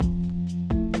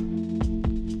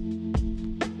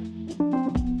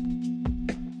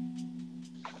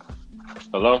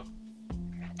Hello?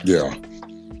 Yeah.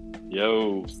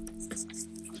 Yo.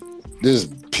 This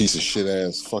piece of shit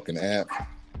ass fucking app.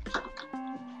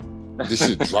 This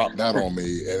shit dropped out on me,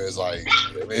 and it's like,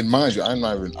 and mind you, I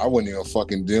wasn't even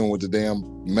fucking dealing with the damn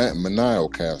Manial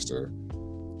caster.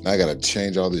 Now I gotta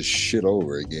change all this shit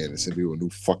over again and send people a new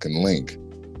fucking link.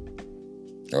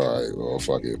 All right, well,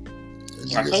 fuck it.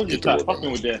 I told you to stop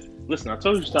fucking with that. Listen, I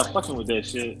told you to stop fucking with that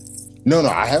shit. No,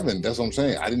 I haven't. That's what I'm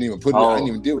saying. I didn't even put it. I didn't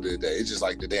even deal with it today. It's just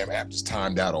like the damn app just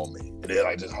timed out on me, and then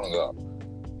I just hung up.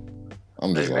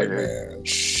 I'm just man,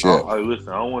 shit. Hey, listen,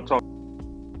 I don't want to talk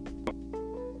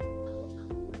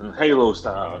Halo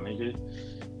style, nigga.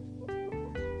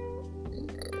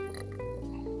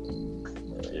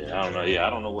 Yeah, I don't know. Yeah, I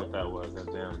don't know what that was.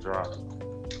 That damn drop.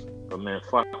 But man,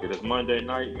 fuck it. It's Monday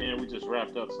night, man. We just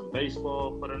wrapped up some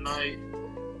baseball for the night.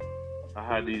 I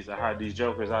had these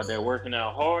jokers out there working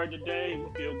out hard today.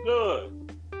 We feel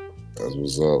good. That's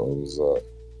what's up. What's up?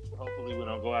 Hopefully we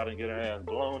don't go out and get our ass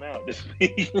blown out this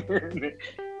weekend.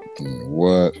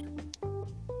 What?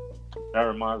 That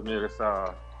reminds me of this.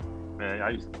 Man, I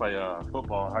used to play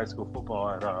football, high school football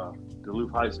at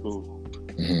Duluth High School.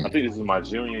 Mm-hmm. I think this is my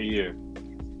junior year.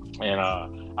 And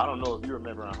I don't know if you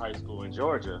remember in high school in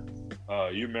Georgia.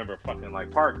 You remember fucking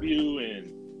like Parkview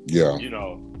and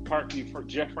Parkview for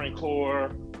Jeff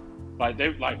Francoeur. Like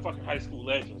they like fucking high school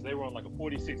legends. They were on like a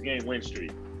 46-game win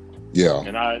streak. Yeah.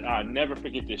 And I never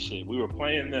forget this shit. We were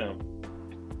playing them,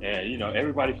 and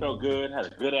everybody felt good. Had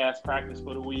a good ass practice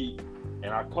for the week. And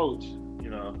our coach,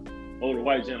 older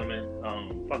white gentleman,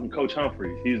 fucking Coach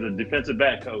Humphreys. He's a defensive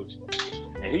back coach,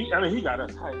 and he got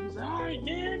us hyped. He said, "All right,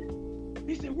 man."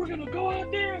 He said, "We're gonna go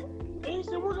out there," and he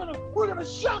said, "We're gonna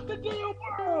shock the damn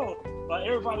world." Like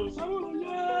everybody was like,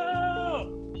 "Yeah."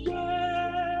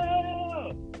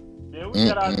 Then we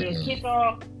got out there,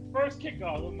 kickoff. First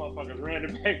kickoff, those motherfuckers ran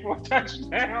it back for a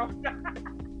touchdown.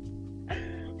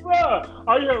 Bruh,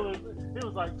 all you heard was, it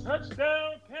was like,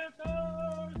 touchdown,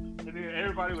 Panthers. And then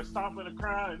everybody was stomping the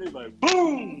crowd, and they like,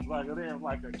 boom! Like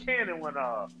a cannon went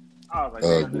off. I was like,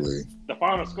 ugly. The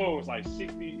final score was like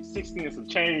 60 and some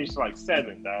change to like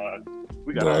 7, dog.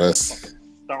 We got fucking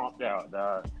stomped out,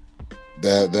 dog.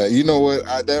 That you know what?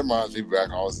 That reminds me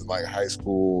back. I was in like high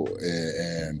school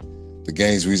and the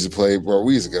games we used to play, bro.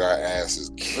 We used to get our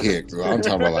asses kicked. Bro. I'm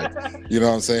talking about like, you know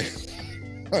what I'm saying?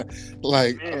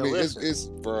 Like, man, I mean, it's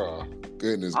bro.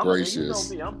 Goodness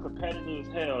gracious. You know me, I'm competitive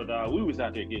as hell, dog. We was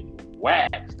out there getting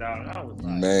waxed, dog. I was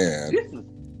like, man,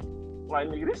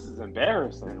 this is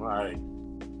embarrassing. Like,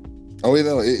 oh, it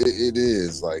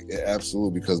is like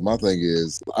absolutely, because my thing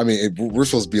is, I mean, we're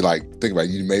supposed to be like, think about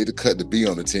it, you made the cut to be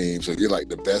on the team, so you're like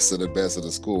the best of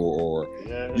the school, or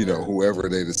whoever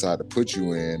they decide to put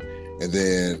you in, and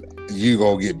then you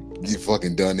gonna get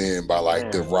fucking done in by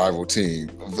like the rival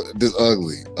team. This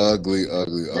ugly. I'm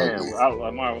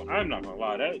not gonna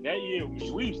lie. That year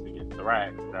we used to get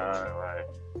thrashed. Like,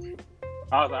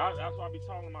 I was like, that's why I be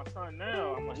talking to my son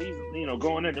now. I'm like, he's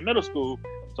going into middle school,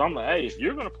 so I'm like, hey, if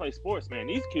you're gonna play sports, man,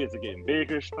 these kids are getting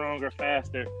bigger, stronger,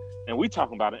 faster, and we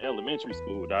talking about an elementary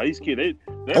school, dog. These kids,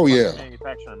 they're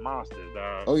manufacturing monsters,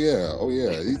 dog. Oh yeah.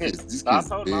 These kids I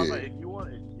told him, I was like,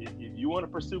 if you want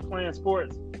to pursue playing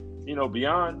sports,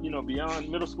 beyond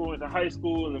middle school into high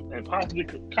school and possibly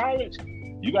college,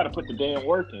 you got to put the damn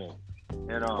work in.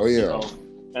 And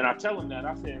and I tell him that,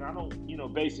 I said, I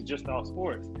don't base it just off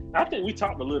sports. I think we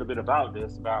talked a little bit about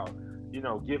this, about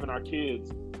giving our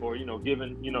kids, or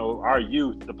giving our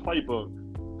youth the playbook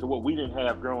to what we didn't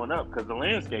have growing up, because the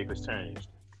landscape has changed.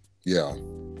 Yeah,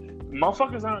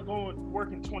 motherfuckers aren't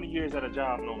working 20 years at a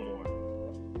job no more.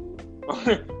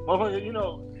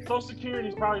 Motherfuckers, Social Security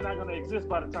is probably not going to exist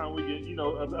by the time we get,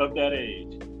 of that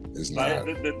age. It's not.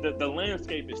 The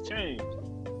landscape has changed.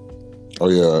 Oh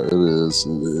yeah, it is.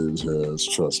 It has.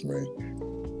 Trust me,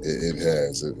 it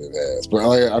has. It has. But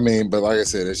like I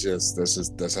said,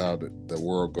 that's how the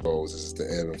world goes. It's just the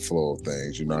ebb and flow of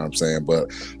things. You know what I'm saying?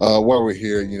 But while we're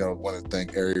here, want to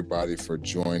thank everybody for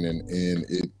joining in.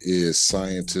 It is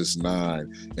Scientist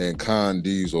 9 and Con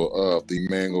Diesel of the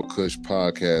Mango Kush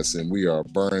podcast, and we are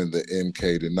burning the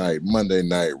MK tonight, Monday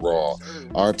Night Raw.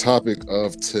 Our topic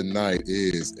of tonight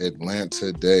is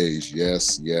Atlanta Days.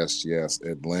 Yes,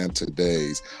 Atlanta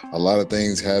Days. A lot of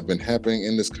things have been happening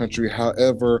in this country.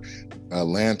 However,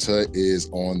 Atlanta is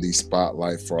on the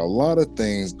spotlight for a lot of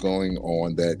things going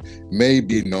on that may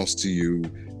be known to you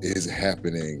is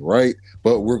happening, right?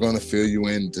 But we're going to fill you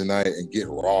in tonight and get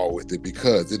raw with it,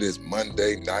 because it is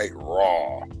Monday Night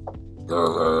Raw. You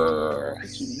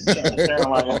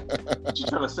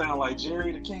trying to sound like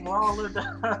Jerry the King Lawler?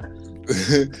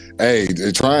 Hey,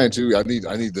 they're trying to. I need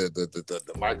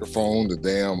the microphone, the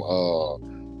damn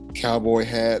cowboy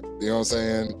hat. You know what I'm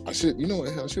saying? I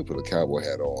should put a cowboy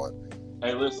hat on.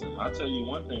 Hey, listen, I'll tell you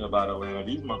one thing about Atlanta.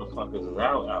 These motherfuckers is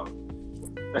out.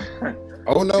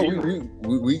 Oh no,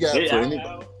 we got they for out, anybody.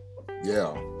 out. Yeah.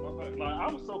 Like,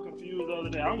 I was so confused the other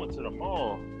day. I went to the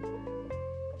mall.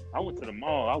 I walked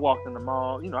in the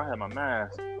mall. You know, I had my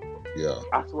mask. Yeah.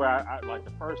 I swear, I like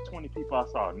the first 20 people I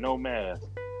saw, no mask.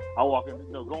 I walk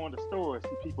in, go in the store and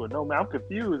see people with no mask. I'm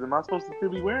confused. Am I supposed to still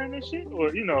be wearing this shit?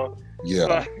 Or, Yeah.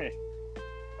 Like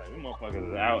them motherfuckers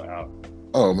is out.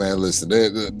 Oh man, listen.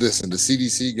 The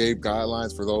CDC gave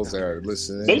guidelines for those that are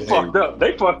listening. They fucked up.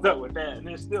 They fucked up with that, and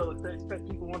they still expect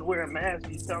people want to wear a mask.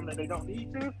 And you tell them that they don't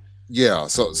need to. Yeah.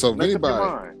 So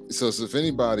if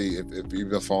anybody, if you've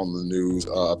been following the news,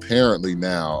 apparently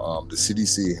now the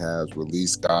CDC has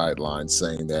released guidelines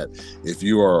saying that if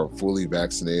you are fully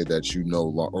vaccinated, that you no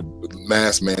longer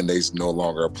mask mandates no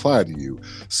longer apply to you.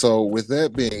 So with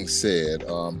that being said,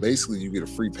 basically you get a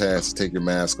free pass to take your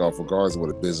mask off, regardless of what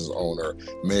a business owner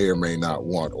may or may not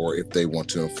want, or if they want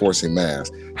to enforce a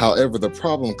mask. However, the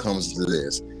problem comes to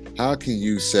this: how can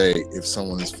you say if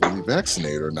someone is fully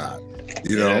vaccinated or not?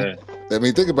 You know, Yeah. I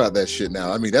mean, think about that shit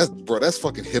now. I mean, that's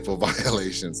fucking HIPAA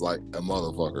violations like a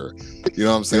motherfucker. You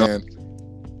know what I'm saying?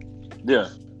 Yeah.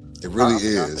 It really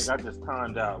is. I think I just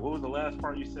timed out. What was the last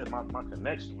part you said? My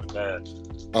connection was bad.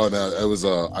 Oh no, it was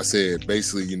I said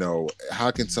basically, how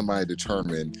can somebody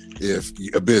determine if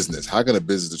a business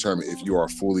determine if you are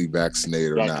fully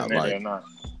vaccinated or not? Like, or not.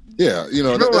 Yeah,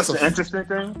 that's the interesting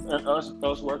thing.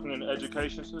 Us working in the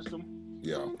education system.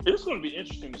 Yeah. It's going to be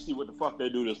interesting to see what the fuck they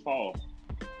do this fall.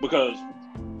 Because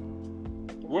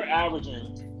we're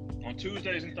averaging, on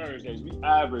Tuesdays and Thursdays, we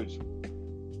average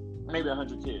maybe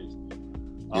 100 kids.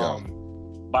 Yeah.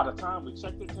 By the time we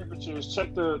check the temperatures,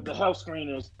 check the health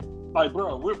screeners, like,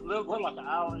 bro, we're like an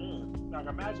hour in. Like,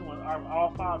 imagine when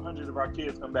all 500 of our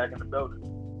kids come back in the building.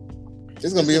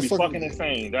 It's going to be fucking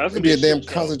insane. That's going to be a damn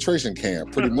concentration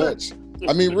camp, pretty much.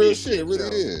 I mean, real shit, it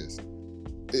really is.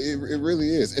 It really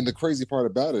is. And the crazy part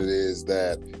about it is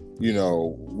that,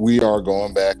 we are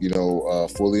going back,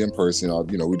 fully in person.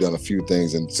 We've done a few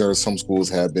things, and some schools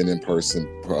have been in person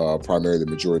primarily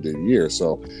the majority of the year.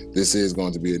 So this is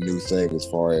going to be a new thing as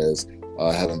far as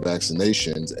having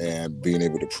vaccinations and being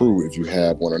able to prove if you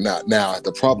have one or not. Now,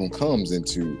 the problem comes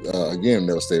into, again,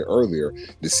 they'll say earlier,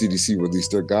 the CDC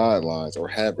released their guidelines or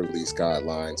have released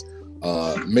guidelines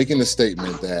making a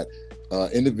statement that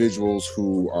individuals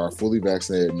who are fully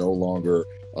vaccinated no longer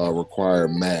require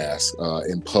masks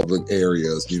in public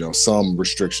areas. Some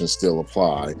restrictions still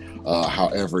apply.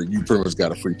 However, you pretty much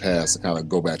got a free pass to kind of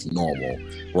go back to normal,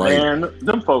 right? And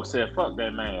them folks said, "Fuck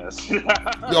that mask."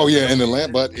 Oh yeah, in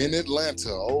Atlanta,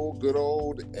 oh good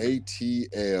old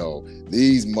ATL.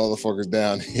 These motherfuckers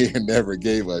down here never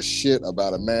gave a shit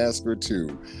about a mask or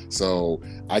two. So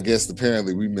I guess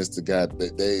apparently we missed the guy.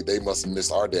 They must have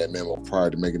missed our damn memo prior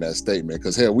to making that statement.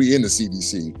 Because hell, we in the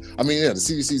CDC. I mean, yeah, the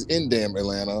CDC's in damn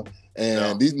Atlanta.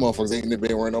 And these motherfuckers ain't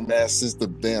been wearing no masks since the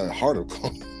damn heart of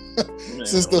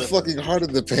fucking heart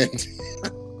of the pandemic.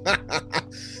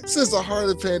 Since the heart of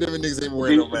the pandemic, niggas ain't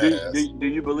wearing no masks. Do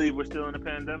you believe we're still in a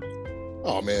pandemic?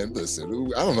 Oh man,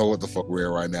 listen, I don't know what the fuck we're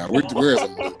in right now.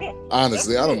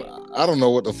 Honestly, I don't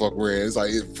know what the fuck we're in. It's like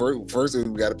first we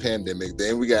got a pandemic,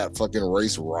 then we got fucking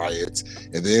race riots,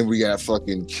 and then we got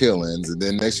fucking killings, and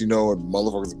then next you know,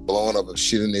 motherfuckers blowing up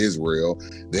shit in Israel.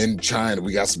 Then China,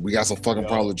 we got some fucking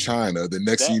problem with China. The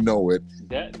next thing you know it,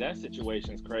 that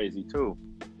situation's crazy too.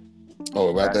 Oh,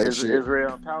 about that shit,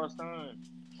 Israel and Palestine.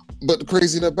 But the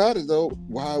crazy thing about it, though,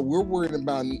 while we're worried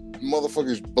about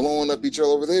motherfuckers blowing up each other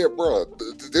over there, bro,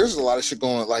 there's a lot of shit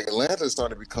going on. Like, Atlanta is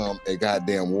starting to become a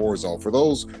goddamn war zone. For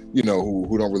those,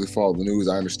 who don't really follow the news,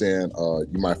 I understand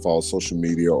you might follow social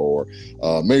media or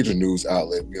major news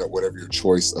outlet, whatever your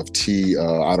choice of tea.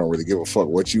 I don't really give a fuck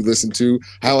what you listen to.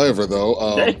 However, though,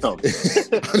 I'm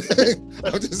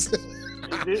just...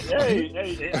 Hey,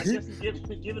 I guess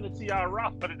he's giving it to y'all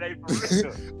raw for today for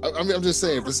real. I mean, I'm just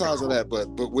saying, besides all that, but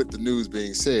with the news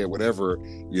being said, whatever,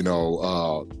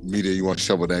 media you want to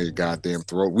shovel down your goddamn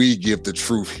throat, we give the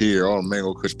truth here on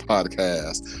Mango Kush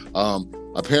Podcast.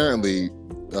 Apparently,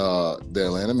 the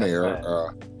Atlanta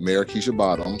mayor, Mayor Keisha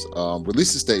Bottoms,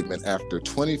 released a statement after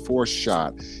 24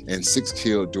 shot and 6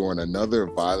 killed during another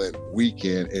violent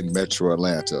weekend in Metro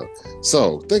Atlanta.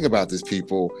 So, think about this,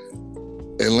 people.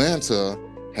 Atlanta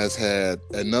has had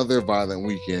another violent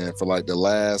weekend for like the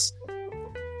last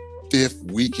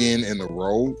 5th weekend in a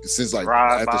row since like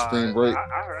after spring break.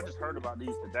 I just heard about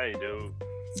these today, dude.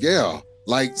 Yeah.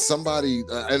 Like somebody,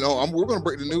 we're going to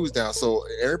break the news down. So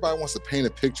everybody wants to paint a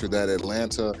picture that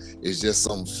Atlanta is just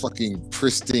some fucking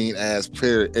pristine ass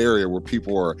area where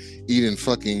people are eating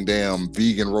fucking damn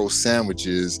vegan roast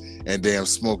sandwiches and damn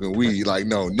smoking weed. Like,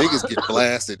 no, niggas get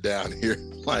blasted down here.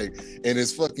 Like, and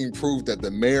it's fucking proof that the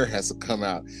mayor has to come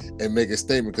out and make a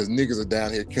statement because niggas are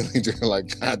down here killing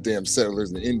like goddamn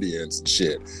settlers and Indians and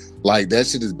shit. Like, that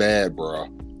shit is bad, bro.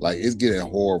 Like, it's getting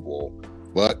horrible.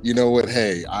 But you know what?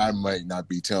 Hey, I might not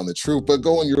be telling the truth, but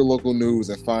go in your local news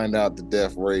and find out the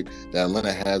death rate that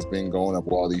Atlanta has been going up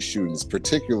with all these shootings,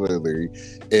 particularly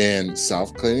in South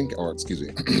Fulton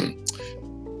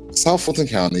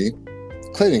County,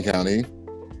 Clayton County,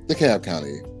 DeKalb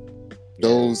County.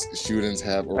 Those shootings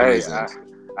have arisen.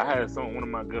 I had one of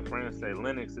my good friends say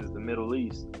Lennox is the Middle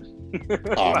East.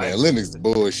 Oh man, Lennox is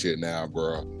bullshit now,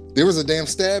 bro. There was a damn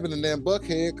stab in the damn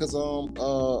Buckhead because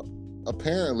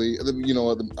apparently, you know,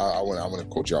 I want to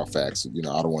quote y'all facts. You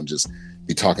know, I don't want to just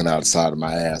be talking outside of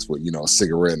my ass with, you know, a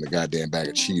cigarette and a goddamn bag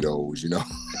of Cheetos. You know,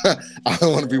 I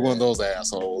don't want to be one of those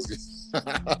assholes.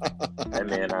 That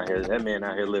man out here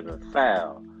living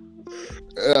foul.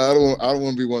 I don't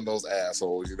want to be one of those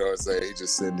assholes. You know what I'm saying? He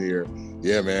just sitting here.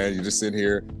 Yeah, man, you just sitting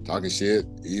here talking shit,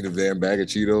 eating a damn bag of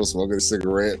Cheetos, smoking a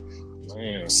cigarette.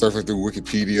 Man. Surfing through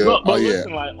Wikipedia. But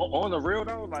listen, like on the real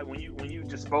though, like when you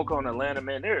just spoke on Atlanta,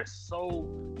 man, there is so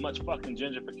much fucking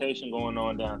gentrification going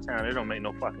on downtown. It don't make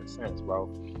no fucking sense, bro.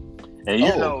 And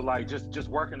you know, like just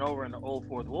working over in the old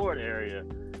Fourth Ward area,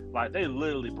 like they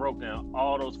literally broke down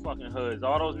all those fucking hoods,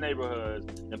 all those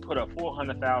neighborhoods, and put up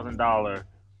 $400,000.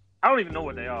 I don't even know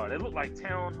what they are. They look like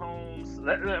townhomes.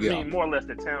 I mean, more or less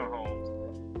they're townhomes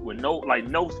with no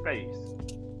space.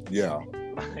 Yeah.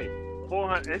 Like,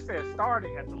 400. They said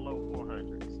starting at the low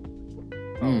 400s.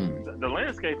 The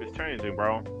landscape is changing,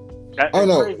 bro.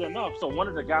 Crazy enough. So one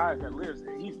of the guys that lives,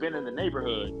 he's been in the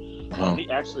neighborhood. He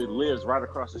actually lives right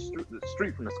across the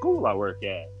street from the school I work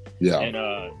at. Yeah. And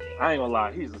I ain't gonna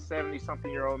lie, he's a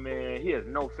 70-something-year-old man. He has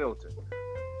no filter.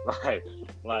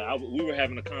 We were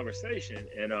having a conversation,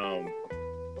 and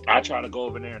I try to go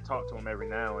over there and talk to him every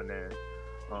now and then,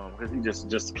 because he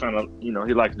just kind of, you know,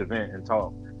 he likes to vent and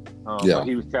talk. But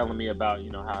he was telling me about, you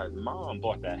know, how his mom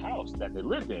bought that house that they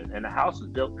lived in, and the house was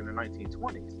built in the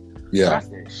 1920s. Yeah. So I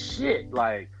said, shit,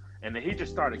 like, and then he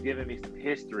just started giving me some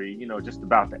history, you know, just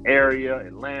about the area,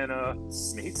 Atlanta. I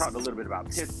mean, he talked a little bit about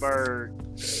Pittsburgh.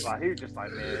 Like, he was just like,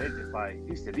 man, it's just like,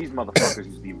 he said, these motherfuckers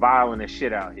used to be violent as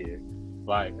shit out here.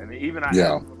 Like, and even I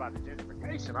asked him about the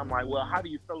gentrification. I'm like, well, how do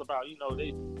you feel about,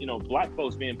 black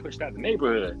folks being pushed out the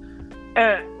neighborhood?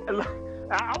 And like,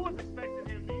 I wasn't expecting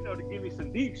him, to give me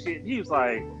some deep shit. And he was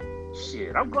like,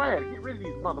 shit, I'm glad to get rid of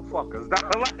these motherfuckers.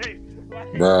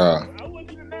 Bruh. I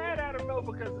wasn't even mad at him though,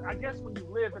 because I guess when you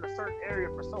live in a certain area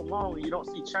for so long and you don't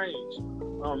see change,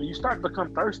 you start to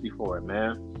become thirsty for it,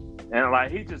 man. And like,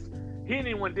 he didn't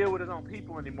even deal with his own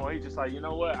people anymore. He's just like, you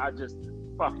know what?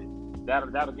 Fuck it.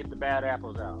 That'll get the bad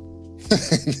apples out.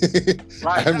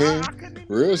 Like, I mean,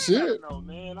 real shit. No,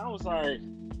 man. I was like,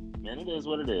 man, it is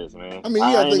what it is, man. I mean,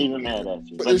 I ain't even mad at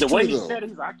you. But the way he said it,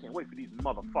 he's like, I can't wait for these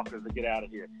motherfuckers to get out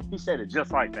of here. He said it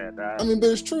just like that, dog. I mean,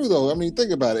 but it's true though. I mean,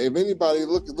 think about it. If anybody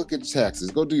look at your taxes,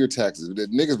 go do your taxes. The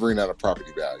niggas bring down a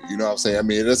property value. You know what I'm saying? I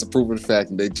mean, that's a proven fact,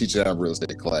 and they teach it in real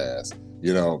estate class.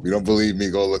 You know, if you don't believe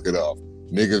me, go look it up.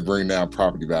 Niggas bring down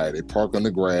property value. They park on the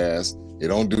grass. They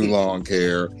don't do lawn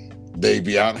care. They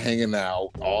be out hanging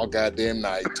out all goddamn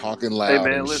night, talking loud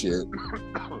and shit.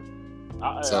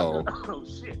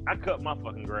 Shit, I cut my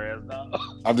fucking grass, dog.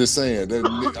 I'm just saying.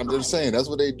 That's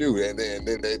what they do, and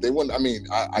they want. I mean,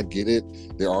 I get it.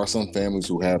 There are some families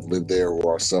who have lived there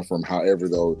or are suffering. However,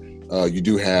 though, you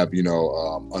do have,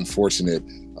 unfortunate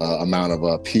amount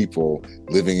of people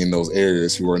living in those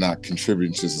areas who are not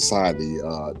contributing to society,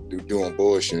 doing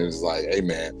bullshit. It's like, hey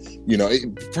man,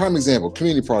 prime example,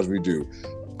 community projects we do.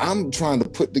 I'm trying to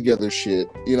put together shit,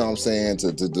 you know what I'm saying,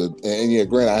 and yeah,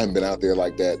 granted, I haven't been out there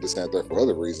like that, this and that for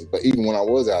other reasons, but even when I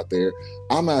was out there,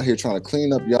 I'm out here trying to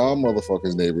clean up y'all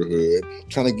motherfuckers' neighborhood,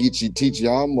 trying to teach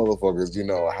y'all motherfuckers,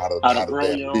 how to grow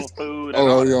your own food.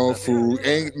 Oh, your own food.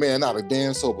 Ain't, man, not a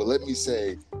damn soul, but let me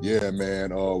say, yeah,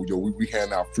 man, we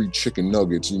handing out free chicken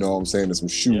nuggets, you know what I'm saying, and some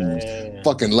shoes. Yeah.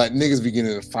 Fucking like niggas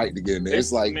beginning to fight to get in there.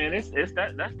 It's like, man, that's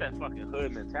that fucking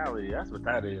hood mentality. That's what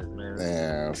that is, man.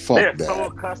 Man, fuck They're that. So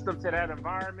accustomed to that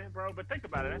environment, bro. But think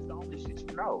about it, that's the only shit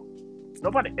you know.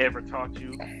 Nobody ever taught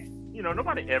you.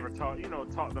 Nobody ever taught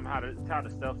them how to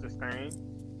self-sustain.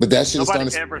 But that shit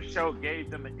nobody ever gave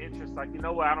them an interest. Like, you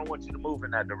know what? I don't want you to move in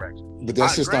that direction. But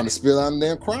that shit's starting to spill out in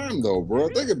damn crime, though, bro.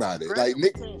 Think about it. Like,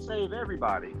 Nick can't save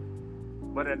everybody.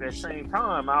 But at the same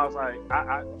time, I was like,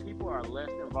 people are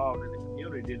less involved in the community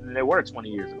community than they were 20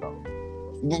 years ago.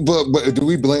 But do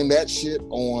we blame that shit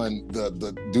on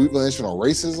do we blame that shit on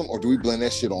racism, or do we blame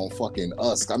that shit on fucking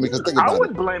us? I mean, because think about it. I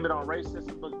wouldn't blame it on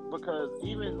racism, because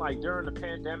even like during the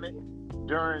pandemic,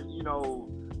 during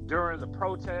the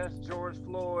protests, George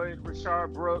Floyd,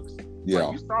 Rayshard Brooks, like,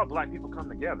 you saw black people come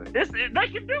together. They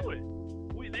can do it.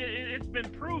 It's been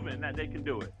proven that they can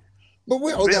do it. But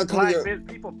black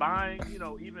people buying,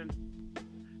 even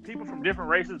people from different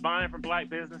races buying from black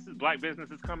businesses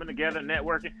coming together,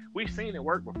 networking. We've seen it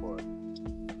work before.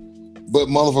 But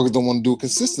motherfuckers don't want to do it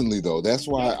consistently, though. That's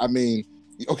why, I mean,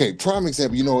 okay, prime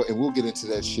example, and we'll get into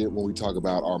that shit when we talk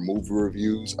about our movie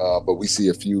reviews, but we see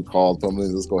a few calls coming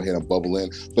in. Let's go ahead and bubble in.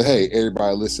 But hey,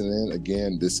 everybody listening,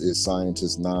 again, this is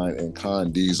Scientist 9 and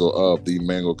Con Diesel of the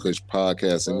Mango Kush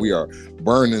podcast, and we are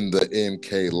burning the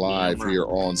MK live here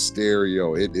on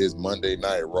stereo. It is Monday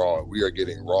Night Raw. We are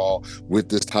getting raw with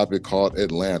this topic called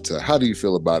Atlanta. How do you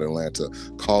feel about Atlanta?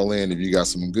 Call in if you got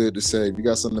something good to say. If you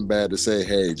got something bad to say,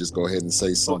 hey, just go ahead and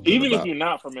say something. Even if you're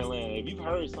not from Atlanta, if you've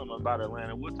heard something about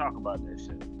Atlanta, we'll talk about that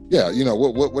shit. Yeah,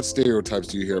 what stereotypes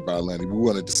do you hear about Atlanta? We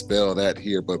want to dispel that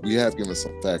here, but we have given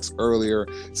some facts earlier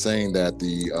saying that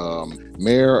the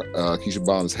mayor, Keisha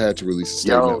Bottoms, had to release a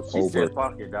statement she said,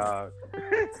 fuck it, dog.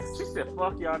 She said,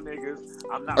 fuck y'all niggas.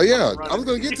 I'm not. Oh yeah, I was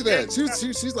gonna get to that.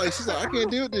 She's like, I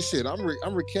can't deal with this shit. I'm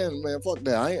recanting, man. Fuck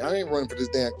that. I ain't running for this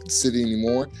damn city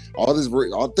anymore. I'll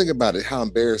think about it. How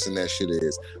embarrassing that shit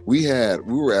is. We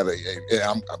were at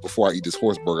before I eat this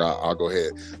horse burger, I'll go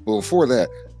ahead. But before that,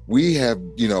 we have,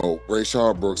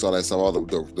 Rayshard Brooks, all that stuff, all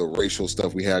the racial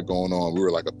stuff we had going on. We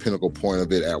were like a pinnacle point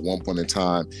of it at one point in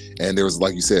time. And there was,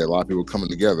 like you said, a lot of people coming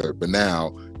together. But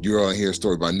now you're on here a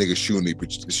story about niggas shooting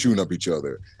up each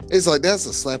other. It's like, that's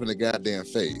a slap in the goddamn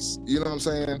face. You know what I'm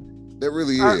saying? That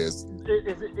really is.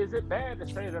 Is it bad to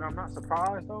say that I'm not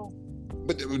surprised, though?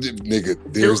 But nigga,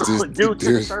 there's this... Due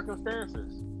to the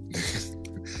circumstances.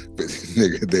 But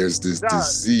nigga, there's this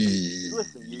disease.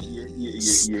 Listen,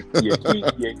 you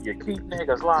keep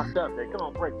niggas locked up. They're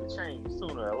gonna break the chain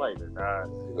sooner or later, dog.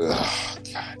 Oh,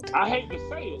 God. I hate to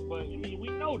say it, but I mean, we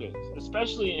know this,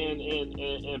 especially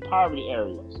in poverty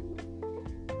areas.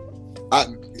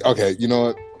 Okay, you know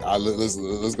what? Let's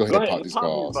go ahead and pop these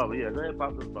calls. Yeah, go ahead and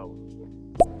pop this bubble.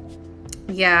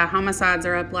 Yeah, homicides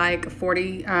are up like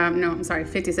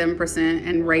 57%,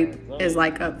 and rape is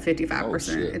like up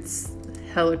 55%. It's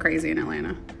hella crazy in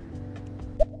Atlanta.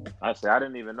 I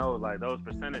didn't even know like those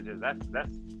percentages. That's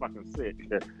fucking sick.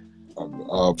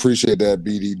 Appreciate that,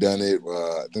 BD done it.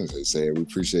 I think they say we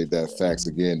appreciate that. Facts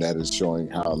again. That is showing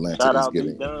how Atlanta is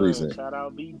getting increasing. Shout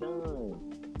out, be done.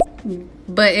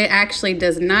 But it actually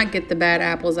does not get the bad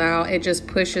apples out. It just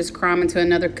pushes crime into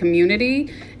another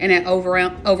community, and it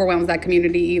overwhelms that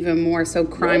community even more. So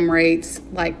crime rates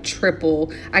like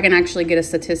triple. I can actually get a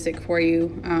statistic for you.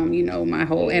 My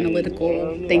whole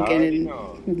analytical thinking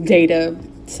and data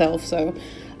self. So,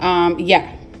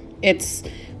 it's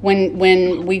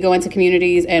when we go into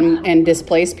communities and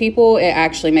displace people, it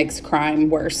actually makes crime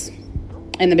worse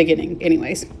in the beginning,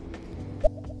 anyways.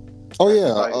 Oh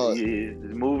yeah.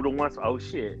 Move to once. Oh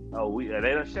shit. Oh, they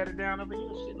done shut it down over here.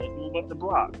 Shit, let's move up the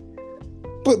block.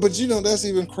 But that's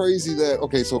even crazy. That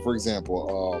okay. So for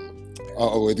example,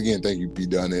 again, thank you, Be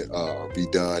Done,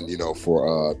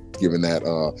 for giving that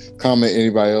comment.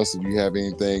 Anybody else, if you have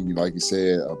anything like you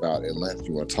said about Atlanta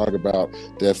you want to talk about,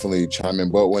 definitely chime in.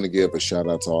 But want to give a shout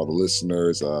out to all the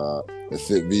listeners. The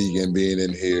Fit Vegan being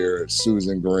in here,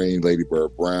 Susan Green, Lady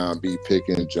Bird Brown, B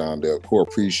Pickin, John Delcourt,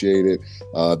 appreciate it.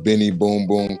 Benny Boom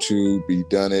Boom 2, Be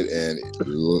Done It, and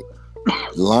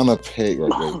Lana Peg,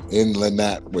 in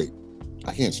Lenat. Wait,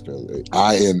 I can't spell it.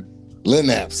 I am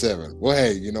Lenap 7. Well,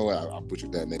 hey, you know what? I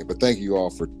butchered that name. But thank you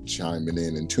all for chiming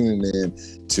in and tuning in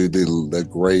to the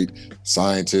great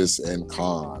Scientists and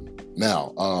Con.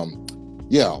 Now,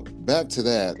 back to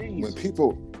that. When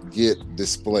people get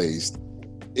displaced,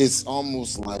 it's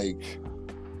almost like,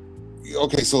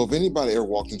 okay, so if anybody ever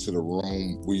walked into the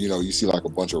room where, you see like a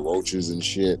bunch of roaches and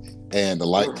shit and the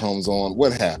light comes on,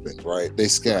 what happens, right? They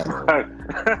scatter. I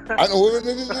know,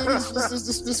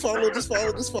 just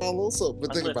follow. So,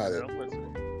 but think about it.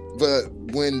 But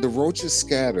when the roaches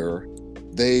scatter,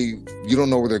 you don't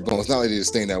know where they're going. It's not like they just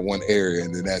stay in that one area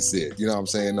and then that's it. You know what I'm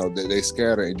saying? No, they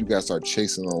scatter and you got to start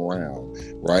chasing them around,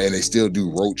 right? And they still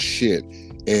do roach shit.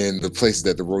 In the places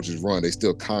that the roaches run, they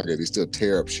still congregate, they still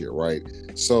tear up shit, right?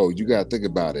 So you got to think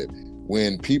about it.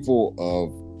 When people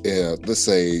of let's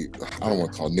say, I don't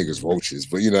want to call niggas roaches,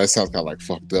 but that sounds kind of like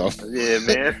fucked up. Yeah,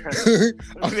 man.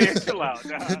 Man, chill out.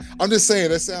 Nah. I'm just saying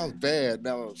that sounds bad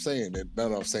now that I'm saying it. Now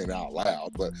that I'm saying it out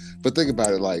loud, but think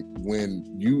about it, like when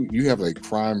you have a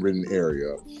crime-ridden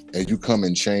area and you come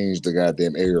and change the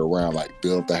goddamn area around, like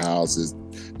build up the houses,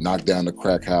 knock down the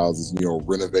crack houses,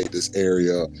 renovate this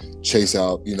area, chase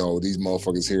out these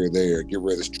motherfuckers here or there, get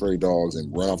rid of stray dogs,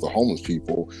 and run off the homeless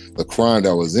people. The crime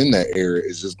that was in that area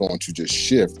is just going to just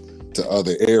shift to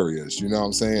other areas. You know what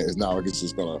I'm saying? It's not like it's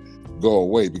just gonna go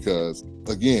away, because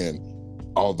again,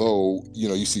 although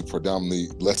you see predominantly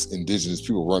less indigenous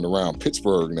people running around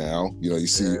Pittsburgh now, you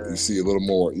see a little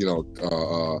more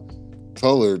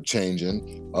color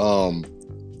changing.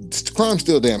 Crime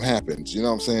still damn happens. You know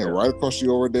what I'm saying? Right across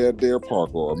you over there at Dare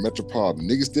Park or Metropolitan,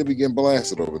 niggas still be getting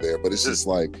blasted over there. But it's just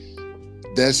like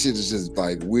that shit is just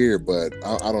like weird. But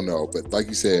I don't know. But like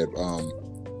you said,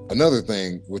 another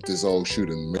thing with this old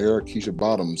shooting, Mayor Keisha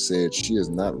Bottoms said she is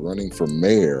not running for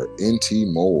mayor. NT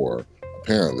Moore,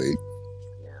 apparently.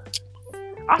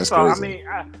 I saw. Crazy.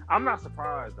 I mean, I'm not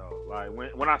surprised though. Like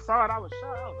when I saw it, I was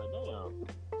shocked. I was like, damn.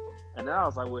 And then I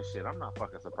was like, well, shit, I'm not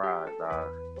fucking surprised,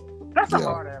 dog. That's a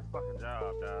hard ass fucking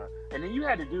job, dog. And then you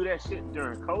had to do that shit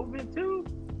during COVID too.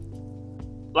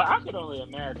 Like I could only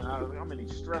imagine how many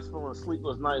stressful and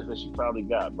sleepless nights that she probably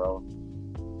got, bro.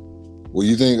 Well,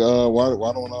 you think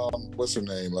why don't what's her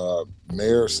name,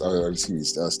 Mayor?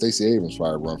 Stacey Abrams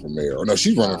probably run for mayor. Or no,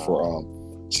 she's running for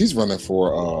She's running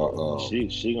for.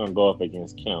 She gonna go up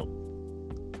against Kemp.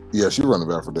 Yeah, she's running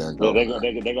back for Dan governor.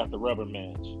 They got the rubber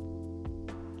match.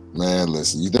 Man,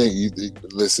 listen.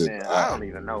 Listen. Man, I don't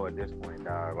even know at this point,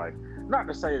 dog. Like, not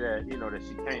to say that that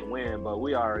she can't win, but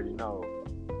we already know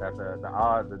that the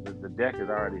odds, the deck is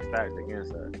already stacked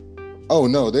against her. Oh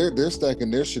no, they're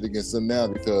stacking their shit against them now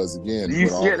because again,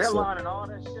 they're lining all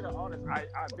that shit up, all this I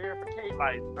verification.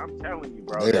 Like I'm telling you,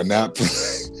 bro, they are not.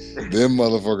 Them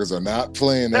motherfuckers are not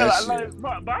playing that shit.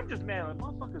 But I'm just mad. Like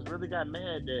motherfuckers really got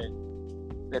mad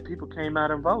that people came out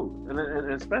and vote, and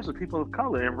especially people of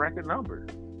color in record numbers.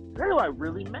 They're like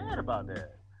really mad about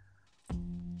that.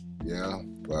 Yeah,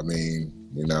 I mean,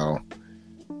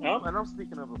 And I'm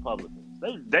speaking of Republicans.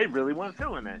 They really weren't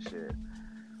feeling that shit.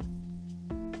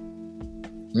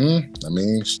 I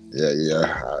mean,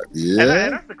 yeah.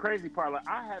 And that's the crazy part. Like,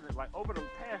 I haven't, like, over the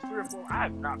past 3 or 4, I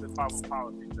have not been following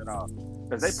politics at all.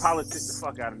 Because they politicked the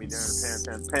fuck out of me during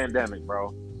the pandemic,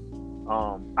 bro.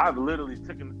 I've literally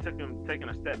taken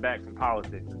a step back from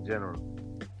politics in general.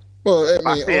 Well,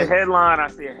 I mean, I see a headline. I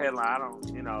don't,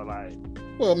 like.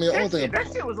 Well, I mean, that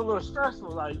shit was a little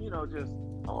stressful. Like, just,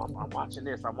 I'm watching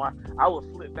this. I would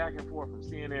flip back and forth from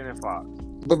CNN and Fox.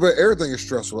 But everything is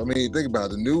stressful. I mean, think about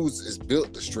it. The news is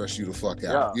built to stress you the fuck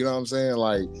out. Yeah. You know what I'm saying?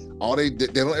 Like, all they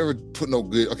don't ever put no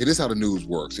good. Okay, this is how the news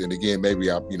works. And again, maybe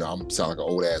I'm sound like an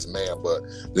old ass man, but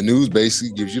the news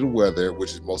basically gives you the weather,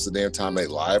 which is most of the damn time they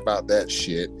lie about that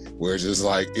shit. Where it's just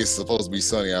like it's supposed to be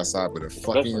sunny outside, but it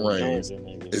fucking rains.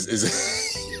 I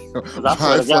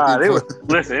swear to God,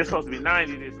 listen, it's supposed to be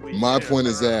 90 this week. My point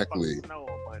exactly.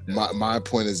 My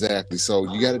point exactly.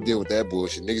 So you got to deal with that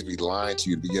bullshit. Niggas be lying to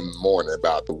you at the beginning of the morning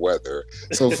about the weather.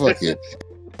 So fuck it.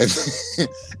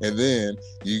 And then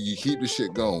you keep the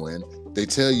shit going. They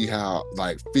tell you how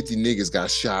like 50 niggas got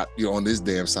shot, on this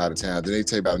damn side of town. Then they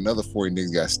tell you about another 40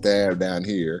 niggas got stabbed down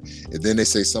here. And then they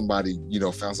say somebody,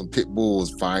 found some pit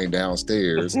bulls flying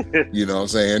downstairs. You know what I'm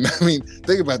saying? I mean,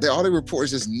 think about that. All they report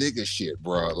is just nigga shit,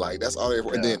 bro. Like that's all they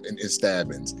report. Yeah. And then and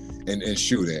stabbings and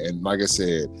shooting. And like I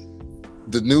said,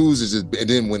 the news is just, and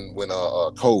then when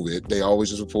COVID, they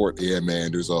always just report, yeah,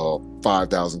 man, there's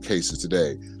 5,000 cases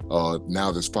today.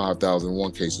 Now there's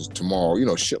 5,001 cases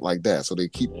tomorrow, shit like that. So they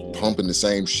keep pumping the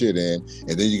same shit in,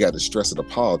 and then you got the stress of the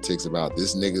politics about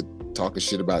this nigga talking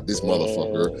shit about this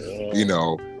motherfucker,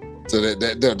 So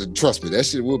that trust me, that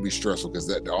shit will be stressful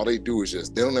because all they do is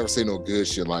just they don't ever say no good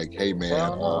shit like, hey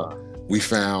man, we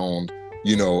found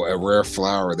a rare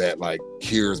flower that like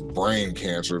cures brain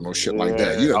cancer and no shit like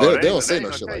that. They don't say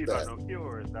no shit like that. No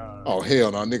cures, oh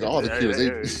hell no, nigga! All the cures,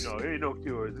 there ain't no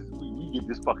cures. We get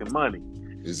this fucking money.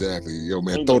 Exactly, yo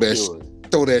man, throw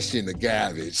that shit in the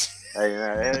garbage. Hey,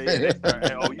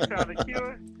 you found a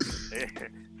cure?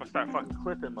 Start fucking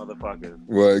clipping motherfuckers.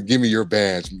 Well, give me your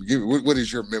badge. What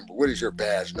is your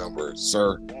badge number,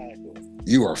 sir? Exactly.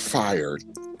 You are fired.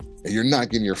 And you're not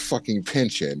getting your fucking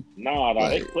pension. Nah,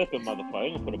 they clipping motherfucker.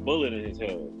 They gonna put a bullet in his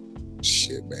head.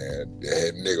 Shit, man. Hey,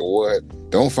 nigga, what?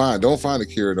 Don't find a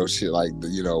cure, no shit like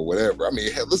whatever. I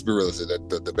mean, hell, let's be realistic.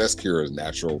 The best cure is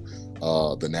natural,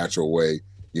 the natural way.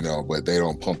 But they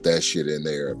don't pump that shit in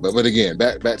there. But again,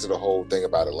 back to the whole thing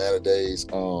about Atlanta days.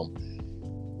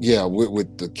 Yeah,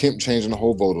 with the Kemp changing the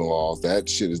whole voting laws, that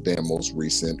shit is damn most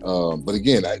recent. But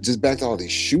again, just back to all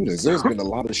these shootings. There's been a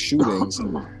lot of shootings.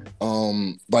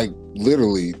 Like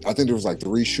literally, I think there was like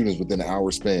 3 shootings within an hour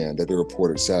span that they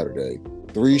reported Saturday.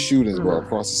 3 shootings, bro,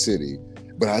 across the city.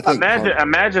 But I think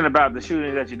imagine about the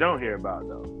shootings that you don't hear about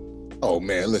though. Oh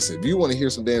man, listen! If you want to hear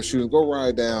some damn shootings, go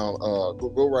ride down.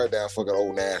 Go ride down fucking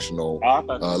Old National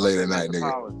late at night,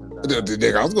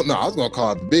 nigga. I was gonna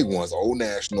call it the big ones: Old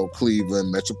National,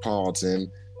 Cleveland, Metropolitan,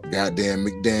 goddamn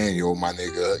McDaniel, my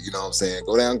nigga. You know what I'm saying?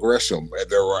 Go down Gresham,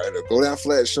 go down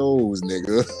Flat Shoals,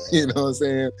 nigga. You know what I'm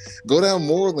saying? Go down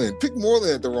Moreland. Pick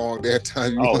Moreland at the wrong damn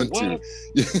time you want to.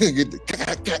 You can get the.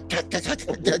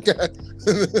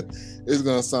 It's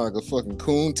gonna sound like a fucking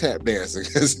coon tap dancer.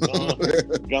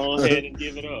 Go ahead and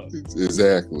give it up.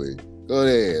 Exactly. Go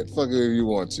ahead. Fuck it if you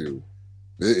want to.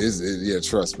 Yeah,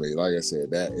 trust me. Like I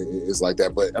said, that it's like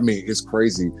that. But I mean, it's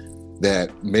crazy that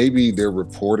maybe they're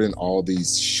reporting all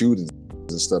these shootings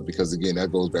and stuff because again,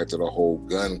 that goes back to the whole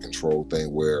gun control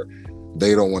thing where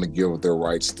they don't want to give up their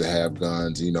rights to have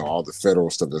guns, you know, all the federal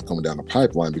stuff that's coming down the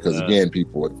pipeline. Because again,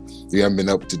 people, you haven't been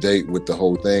up to date with the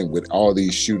whole thing with all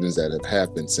these shootings that have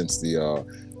happened since the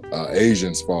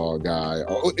Asian Spa guy.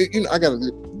 You know, I got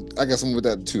something with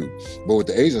that too. But with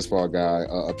the Asian Spa guy,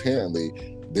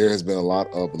 apparently there has been a lot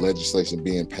of legislation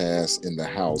being passed in the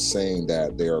House saying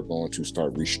that they are going to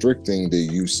start restricting the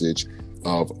usage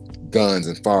of guns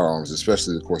and firearms,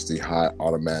 especially, of course, the high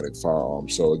automatic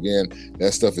firearms. So again,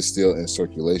 that stuff is still in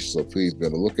circulation. So please be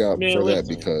on the lookout for that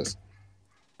because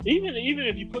even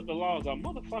if you put the laws on,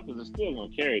 motherfuckers are still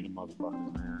gonna carry the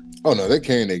motherfuckers, man. Oh no, they're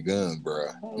carrying their guns, bro.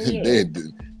 Oh, yeah.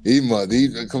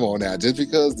 Come on now, just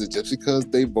because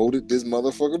they voted this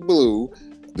motherfucker blue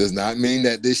does not mean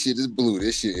that this shit is blue.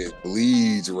 This shit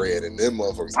bleeds red, and them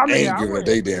motherfuckers ain't giving up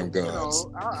their damn guns.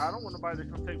 You know, I don't want nobody to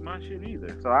come take my shit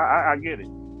either. So I get it.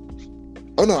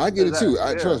 Oh no, I get it too.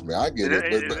 Trust me, I get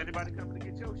it. Is anybody coming to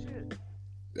get your shit?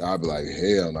 I'll be like,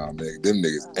 hell no, nigga. Them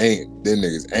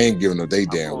niggas ain't giving up their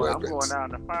damn weapons. I'm going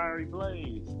out in the fiery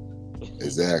blaze.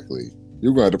 Exactly.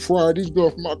 You got to pry these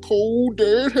guns from my cold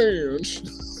dead hands.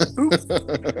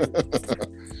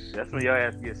 That's when your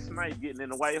ass gets sniped getting in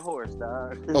the white horse,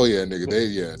 dog. Oh yeah,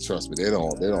 nigga. Trust me, they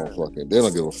don't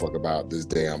give a fuck about this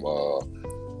damn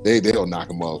they'll knock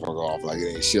a motherfucker off like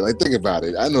it ain't shit. Like think about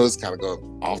it. I know it's kind of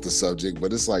going off the subject,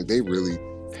 but it's like they really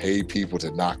pay people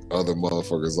to knock other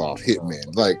motherfuckers off.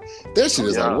 Hitmen. Like that shit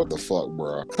is like what the fuck,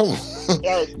 bro? Come on.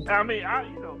 I mean, I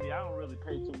don't really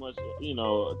pay too much,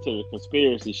 to the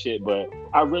conspiracy shit, but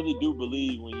I really do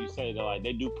believe when you say that like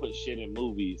they do put shit in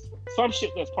movies. Some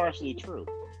shit that's partially true.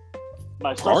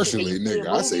 Like partially, nigga.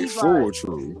 I say full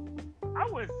true. I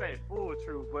wouldn't say full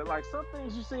truth, but like some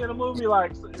things you see in a movie,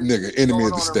 like nigga, enemy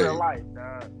of the state,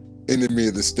 enemy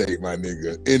of the state, my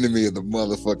nigga, enemy of the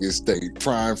motherfucking state,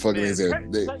 prime fucking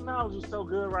example. Technology is so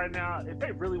good right now. If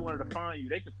they really wanted to find you,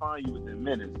 they could find you within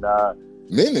minutes, dog.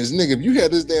 Minutes, nigga. If you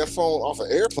had this damn phone off an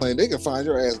airplane, they can find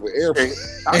your ass with airplane.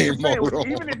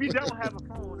 Even if you don't have a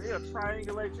phone, they'll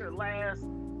triangulate your last.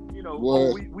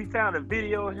 We found a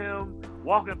video of him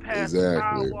walking past the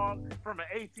sidewalk from an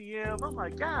ATM. I'm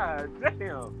like, God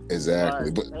damn.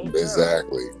 Exactly,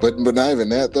 but not even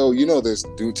that though. There's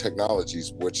new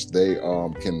technologies which they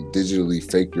can digitally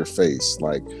fake your face,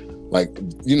 like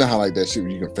how like that shit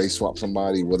where you can face swap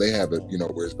somebody. Well, they have it,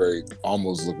 where it's very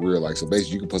almost look real. Like so,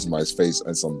 basically, you can put somebody's face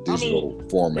in some digital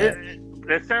format.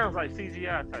 It sounds like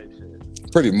CGI type shit.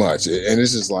 Pretty much, and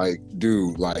it's just like,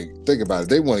 dude, like think about it.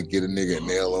 They want to get a nigga and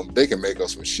nail him. They can make up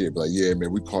some shit, like, yeah,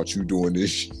 man, we caught you doing this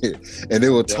shit, and they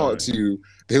will talk to you.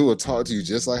 They will talk to you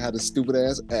just like how the stupid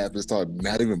ass app is talking,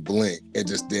 not even blink and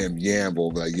just damn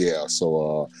yamble, like, yeah.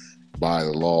 So, by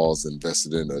the laws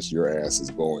invested in us, your ass is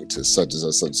going to such and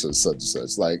such, such and such and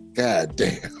such. Like,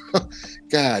 goddamn,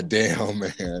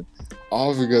 man.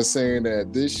 All because saying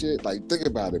that this shit, like, think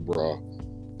about it, bro.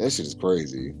 That shit is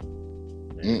crazy.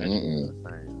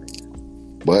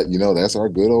 But that's our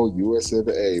good old US of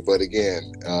A. But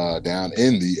again, down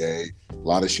in the A, a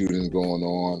lot of shootings going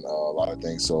on, a lot of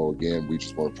things. So again, we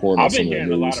just want to report on some of the news. I've been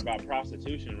hearing a lot about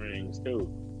prostitution rings too.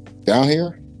 Down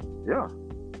here? Yeah.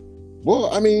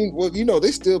 Well, I mean,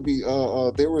 they still be.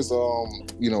 There was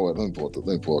you know what? Let me pull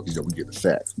because we get the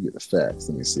facts.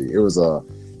 Let me see. It was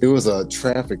a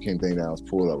trafficking thing that was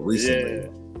pulled up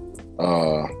recently.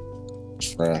 Yeah.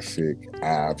 Traffic.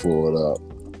 I pulled up.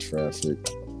 Traffic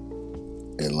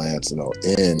Atlanta,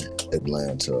 in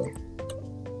Atlanta.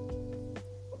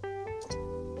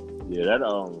 Yeah, that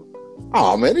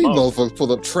oh man, these motherfuckers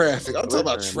pulled up traffic. I'm talking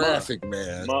about traffic,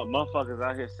 man. Motherfuckers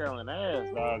out here selling ass,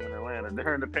 dog, in Atlanta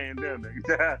during the pandemic.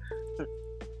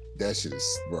 that shit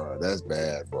is, bro. That's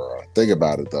bad, bro. Think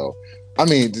about it though. I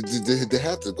mean, they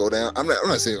have to go down. I'm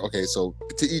not saying, okay, so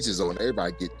to each his own.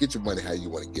 Everybody get your money how you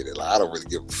want to get it. Like, I don't really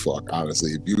give a fuck,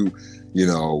 honestly. If you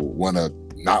want to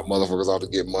knock motherfuckers off to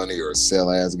get money or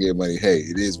sell ass to get money, hey,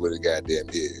 it is what it goddamn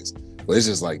is. But it's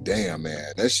just like, damn,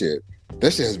 man, that shit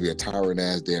has to be a tiring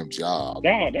ass damn job.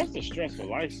 Dog, that's a stressful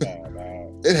lifestyle,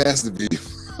 dog. It has to be.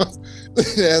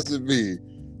 It has to be.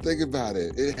 Think about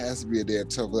it. It has to be a damn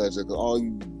tough lifestyle because all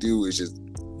you do is just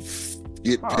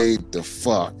get paid the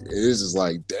fuck. It's just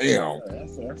like, damn.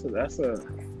 That's a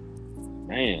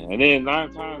man. And then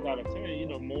 9 times out of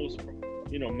 10, most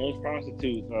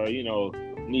prostitutes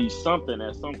need something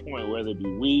at some point, whether it be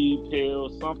weed,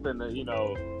 pills, something that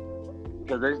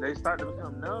because they start to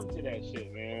become numb to that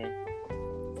shit, man.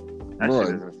 That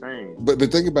shit is insane. But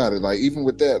think about it, like even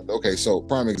with that, okay, so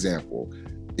prime example,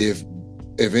 if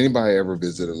anybody ever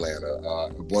visited Atlanta,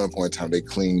 at one point in time they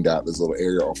cleaned out this little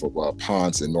area off of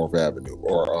Ponce and North Avenue,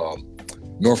 or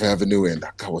North Avenue and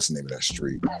God, what's the name of that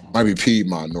street? Might be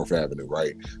Piedmont, North Avenue,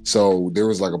 right? So there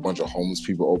was like a bunch of homeless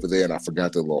people over there, and I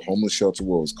forgot the little homeless shelter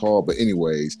what it was called. But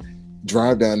anyways,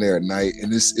 drive down there at night,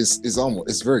 and it's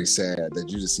very sad that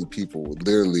you just see people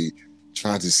literally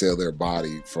trying to sell their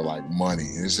body for like money,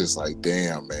 and it's just like,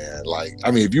 damn, man. Like,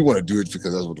 I mean, if you want to do it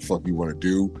because that's what the fuck you want to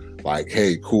do, like,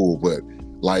 hey, cool. But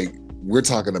like, we're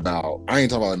talking about, I ain't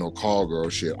talking about no call girl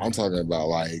shit. I'm talking about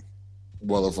like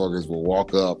motherfuckers will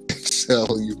walk up and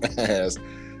sell you ass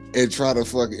and try to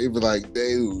fuck it. Be like,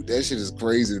 dude, that shit is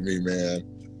crazy to me, man.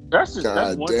 That's one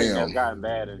thing that's gotten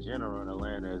bad in general in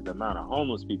Atlanta is the amount of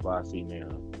homeless people I see now.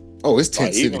 Oh, it's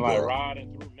tent city, even bro. Like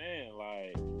riding through, man,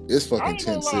 like it's fucking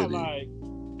tent city. Like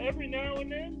every now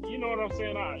and then, you know what I'm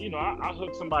saying? I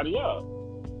hook somebody up,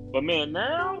 but man,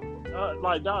 now,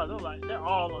 like dog, they're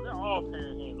all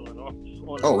panhandling on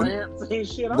ramps and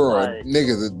shit. Bro,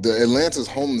 nigga, the Atlanta's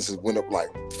homelessness went up like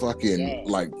fucking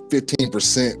like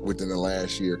 15% within the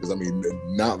last year. Because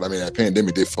that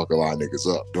pandemic did fuck a lot of niggas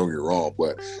up. Don't get wrong,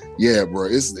 but yeah, bro,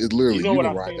 it's literally. You know what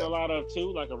I've seen a lot of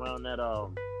too, like around that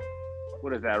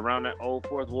what is that? Around that old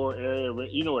Fourth Ward area.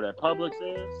 You know where that Publix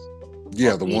is?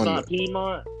 Yeah, the one.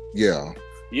 Piedmont. Yeah.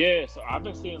 Yeah, so I've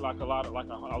been seeing like a lot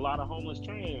of homeless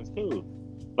trans too.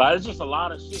 Like it's just a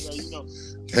lot of shit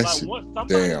that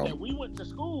somebody that we went to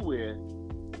school with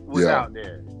was out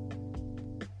there.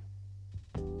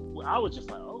 I was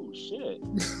just like, oh shit.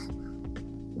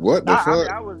 What the fuck?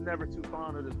 I was never too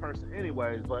fond of this person,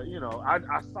 anyways. But I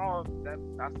saw that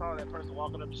person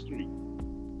walking up the street.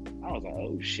 I was like,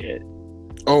 oh shit.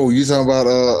 Oh, you talking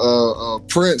about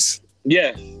Prince?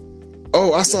 Yes.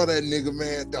 Oh, I saw that nigga,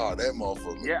 man. Dog, that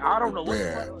motherfucker. Yeah, I don't know what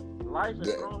life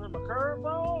is throwing him a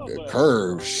curveball.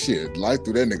 Curve, shit. Life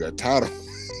threw that nigga a title.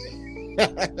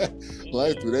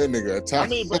 Life threw that nigga a title. I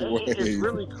mean, but it's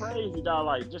really crazy, dog.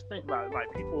 Like, just think about it.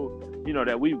 Like people,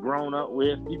 that we've grown up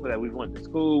with, people that we went to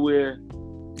school with.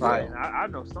 Like, I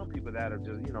know some people that are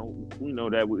just, we know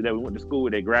that we went to school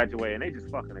with, they graduated and they just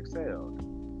fucking excelled.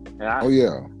 And I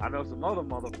know some other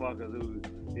motherfuckers who,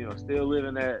 still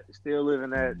living that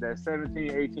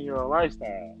 17, 18-year-old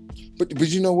lifestyle. But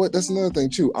you know what? That's another thing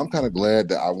too. I'm kind of glad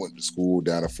that I went to school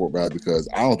down at Fort Valley because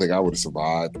I don't think I would have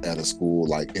survived at a school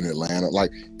like in Atlanta.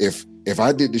 Like if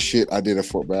I did the shit I did at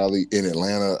Fort Valley in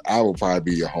Atlanta, I would probably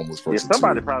be a homeless person. Yeah,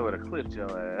 somebody probably would have clipped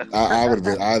your ass. I would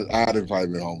have been. I'd have probably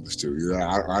been homeless too.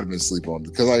 I'd have been sleeping on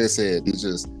because, like I said, it's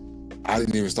just I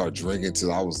didn't even start drinking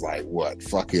till I was like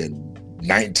fucking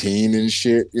 19 and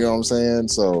shit, you know what I'm saying?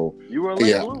 So you were a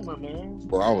late bloomer, man.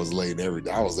 Bro, I was late every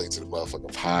day. I was late to the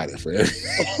motherfucking party for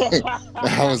everything.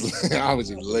 I was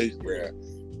just late, man.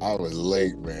 I was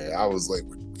late, man. I was late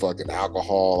with fucking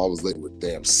alcohol. I was late with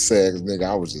damn sex, nigga.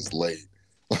 I was just late.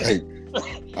 Like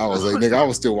I was late, nigga. I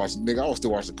was still watching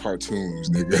cartoons,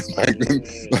 nigga.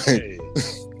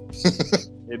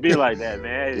 It'd be like that,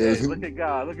 man. Hey, look at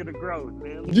God. Look at the growth,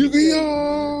 man.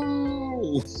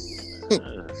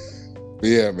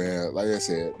 Yeah, man. Like I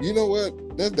said, you know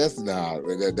what? That'd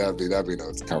be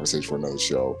another conversation for another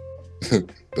show. The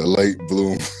late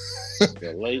bloom.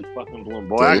 The late fucking bloom,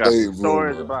 boy. I got some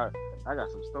stories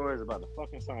about the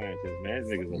fucking scientists, man.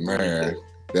 These niggas are man.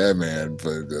 That man,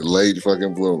 for the late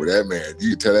fucking bloomer, that man,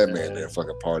 you can tell that man didn't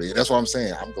fucking party. And that's what I'm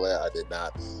saying. I'm glad I did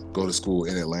not go to school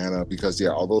in Atlanta because,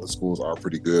 although the schools are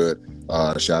pretty good,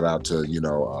 shout out to,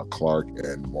 Clark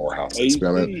and Morehouse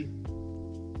Experiment.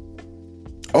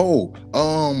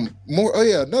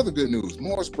 Another good news.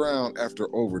 Morris Brown, after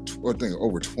over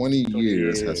 20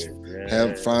 years,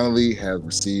 have finally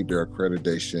received their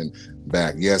accreditation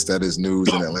back. Yes, that is news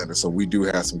in Atlanta. So we do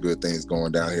have some good things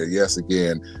going down here. Yes,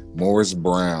 again, Morris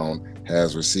Brown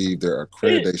has received their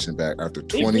accreditation back after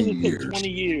 20 years. 20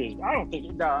 years. I don't think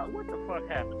it died. What the fuck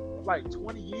happened? Like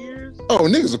 20 years? Oh,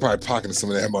 niggas are probably pocketing some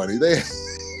of that money. They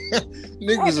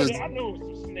niggas I know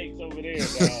some snakes over there, dog.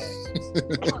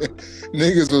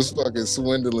 Niggas was fucking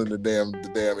swindling the damn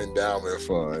endowment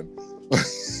fund.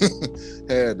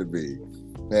 Had to be.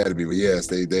 But yes,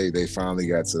 they finally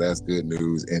got, so that's good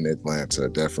news in Atlanta.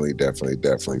 Definitely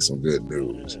some good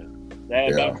news.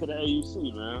 Back to the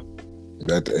AUC, man.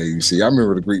 Back to AUC. I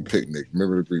remember the Greek picnic.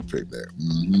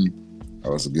 Mm-hmm.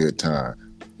 That was a good time.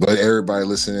 But everybody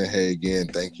listening, hey, again,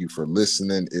 thank you for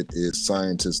listening. It is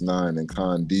Scientist 9 and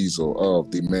Con Diesel of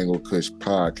the Mango Kush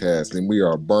podcast, and we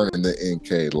are burning the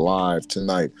NK live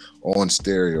tonight on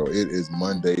stereo. It is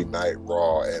Monday Night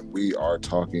Raw, and we are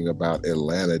talking about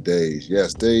Atlanta days.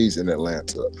 Yes, days in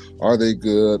Atlanta. Are they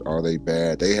good? Are they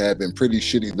bad? They have been pretty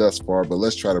shitty thus far, but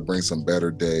let's try to bring some better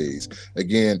days.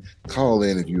 Again, call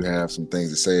in if you have some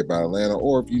things to say about Atlanta,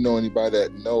 or if you know anybody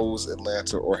that knows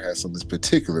Atlanta or has something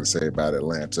particular to say about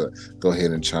Atlanta. Go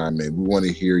ahead and chime in. We want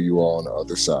to hear you all on the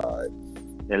other side.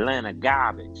 Atlanta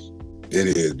garbage.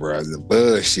 It is, bro. It's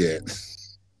bullshit.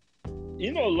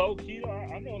 You know, low key,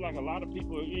 I know like a lot of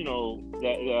people, you know,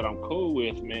 that I'm cool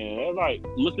with, man. They're like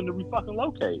looking to fucking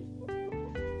locate.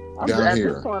 At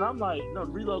this point, I'm like, no,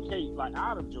 relocate like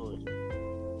out of Georgia.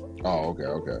 Oh,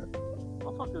 okay.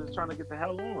 Motherfuckers is trying to get the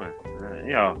hell on.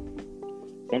 You know,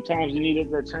 sometimes you need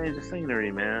to change the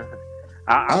scenery, man.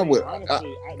 I mean,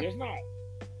 honestly, there's not.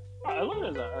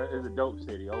 Atlanta is a dope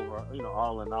city over, you know,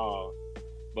 all in all.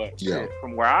 But shit,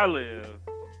 from where I live,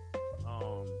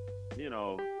 you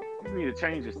know, you need to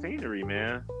change the scenery,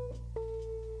 man.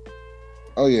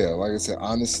 Oh yeah, like I said,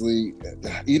 honestly,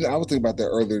 you know, I was thinking about that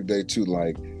earlier today too,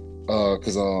 like,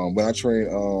 cause when I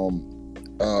trained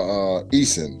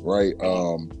Eason, right?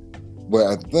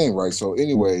 But the thing, right? So,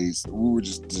 anyways, we were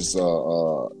just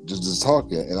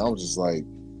talking, and I was just like.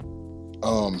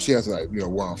 She asked like, you know,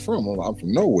 where I'm from. I'm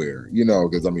from nowhere, you know,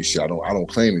 because I mean, shit, I don't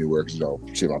claim anywhere because, you know,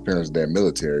 shit, my parents are damn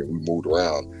military. We moved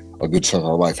around a good chunk of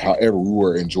our life. However, we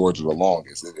were in Georgia the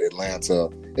longest, in Atlanta,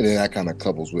 and then that kind of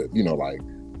couples with, you know, like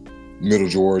Middle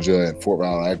Georgia and Fort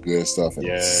Valley, that good stuff,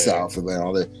 and South Atlanta,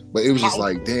 all that. But it was just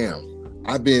like, damn,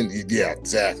 I've been,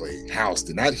 exactly,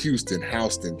 Houston, not Houston,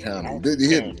 Houston County. They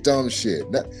hit dumb shit,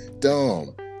 not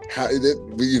dumb.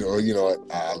 You know what?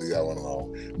 I'll leave that one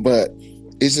alone. But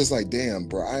it's just like, damn,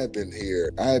 bro, I have been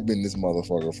this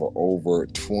motherfucker for over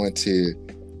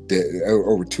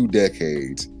 2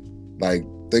 decades. Like,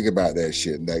 think about that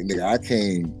shit. Like, nigga, I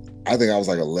think I was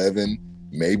like 11,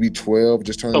 maybe 12,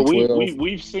 just turning 12.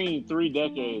 We've seen 3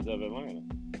 decades of Atlanta.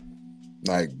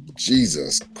 Like,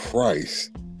 Jesus Christ.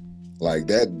 Like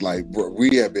that, like, bro,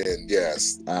 we have been,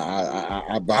 yes.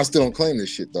 I still don't claim this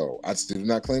shit, though. I still do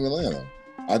not claim Atlanta.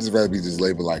 I just rather be just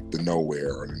labeled like the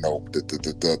nowhere or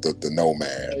the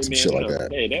nomad, some shit like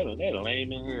that. Hey, they're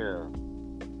lame in here.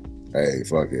 Hey,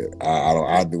 fuck it.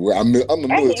 I'm a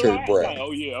military brat. Like,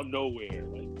 oh yeah, I'm nowhere.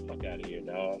 Like, fuck out of here,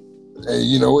 dog. Hey,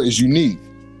 you know what? It's unique.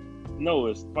 No,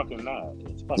 it's fucking not.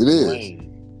 It's fucking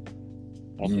lame.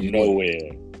 I'm from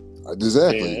nowhere.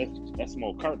 Exactly. Yeah, that's some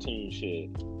old cartoon shit.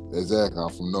 Exactly.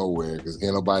 I'm from nowhere because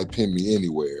can't nobody pin me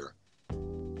anywhere.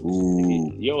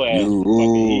 Ooh, your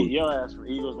ass from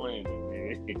Eagles Landing,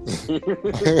 man.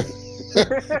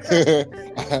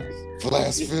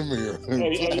 Blasphemy.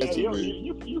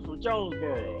 You from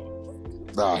Jonesboro.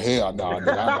 Nah, hell no.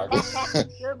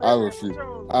 I refuse.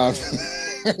 I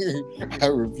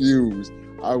refuse.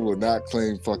 I will not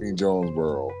claim fucking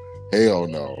Jonesboro. Hell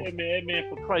no. That man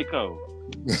from Clayco.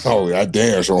 Oh, I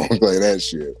damn sure won't play that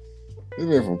shit. That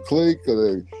man from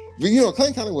Clayco. But, you know,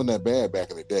 Clayton County wasn't that bad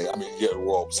back in the day. I mean, yeah,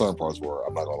 well, certain parts were.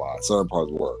 I'm not gonna lie, certain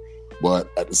parts were. But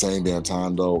at the same damn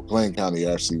time, though, Clayton County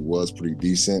actually was pretty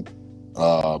decent.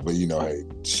 But you know, hey,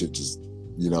 shit just,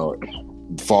 you know,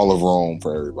 fall of Rome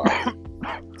for everybody.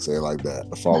 Say it like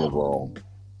that. The fall of Rome.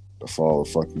 The fall of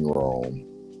fucking Rome.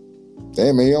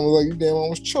 Damn, man, you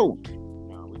almost choked.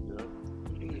 No, we good.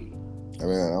 I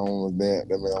mean, I almost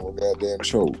goddamn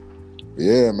choked. But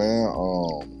yeah, man.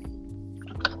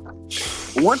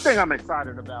 One thing I'm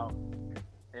excited about,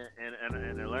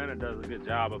 and Atlanta does a good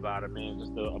job about it, man.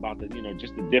 Just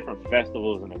the different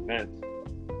festivals and events.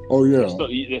 Oh yeah.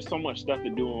 There's so much stuff to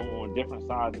do on different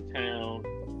sides of town,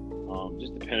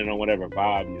 just depending on whatever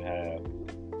vibe you have.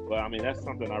 But I mean, that's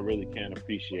something I really can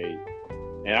appreciate,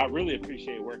 and I really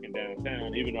appreciate working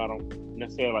downtown, even though I don't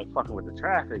necessarily like fucking with the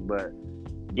traffic, but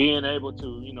being able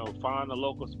to, you know, find the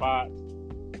local spots.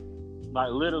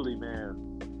 Like literally,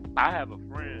 man, I have a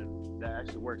friend that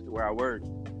actually works where I work.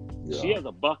 Yeah. She has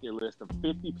a bucket list of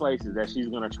 50 places that she's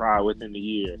gonna try within the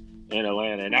year in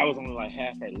Atlanta, and that was only like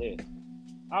half her list.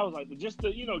 I was like, just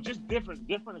different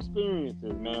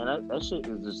experiences, man. That shit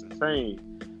is just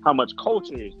insane. How much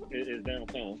culture is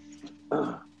downtown.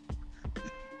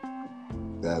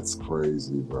 That's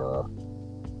crazy, bro.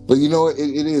 But you know what?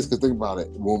 It is, because think about it.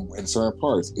 In certain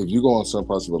parts, if you go in certain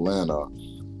parts of Atlanta,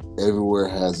 everywhere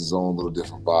has its own little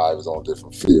different vibe, its own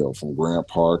different feel. From Grant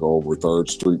Park over 3rd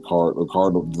Street, the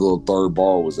little third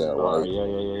bar was at, right? Yeah.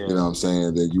 You know what I'm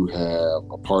saying? Then you have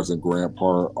parts in Grant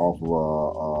Park off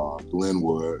of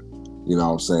Glenwood. You know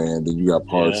what I'm saying? Then you got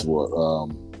parts with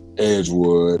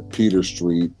Edgewood, Peter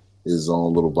Street is its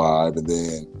own little vibe, and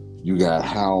then you got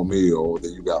Howell Mill.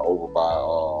 Then you got over by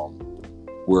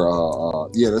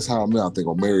that's Howell Mill, I think,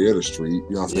 on Marietta Street. You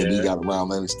know what I'm saying? You got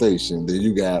around Atlantic Station. Then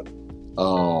you got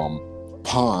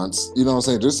Ponce. You know what I'm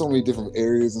saying? There's so many different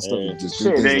areas and stuff. And just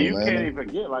shit, then you can't even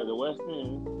forget like the West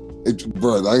End.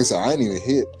 Bro, like I said, I ain't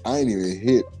even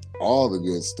hit all the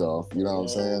good stuff. You know what I'm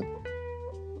saying?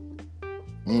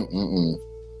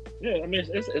 Yeah, I mean,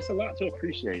 it's a lot to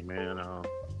appreciate, man.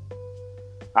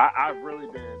 I've really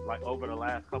been, like, over the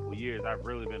last couple of years, I've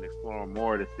really been exploring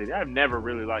more of the city. I've never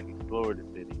really, like, explored the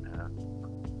city, man.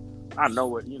 I know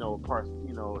what, parts,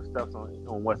 stuff's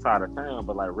on what side of town,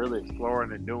 but, like, really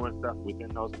exploring and doing stuff within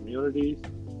those communities.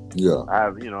 Yeah.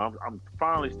 I'm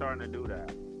finally starting to do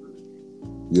that.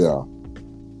 Yeah.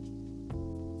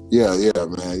 Yeah,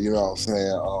 man. You know what I'm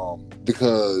saying?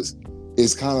 Because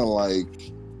it's kind of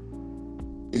like,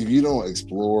 if you don't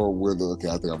explore where I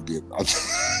think I'm getting.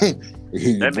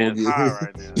 That man's high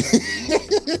right now.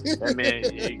 That man,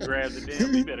 he grabbed the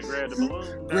damn. You better grab the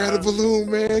balloon. Grab the balloon,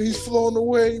 man. He's flown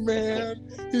away, man.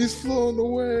 He's flown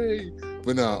away.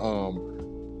 But now,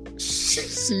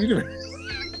 see, you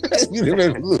didn't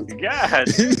make me lose. God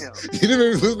damn. You didn't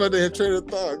make me lose my damn train of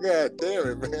thought. God damn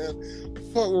it, man.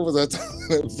 Fuck, what was I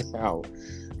talking about?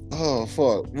 Oh,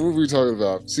 fuck. What were we talking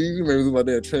about? See, you made me lose my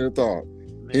damn train of thought.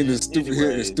 In the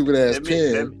stupid ass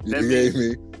pen you gave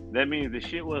me. That means the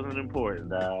shit wasn't important,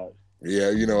 dog.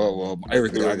 Yeah,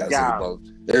 everything I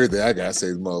gotta say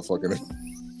is motherfucking.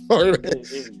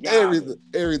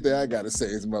 Everything I gotta say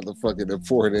is motherfucking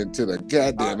important to the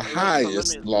goddamn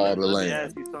highest law of the land. Let me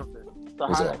ask you something. So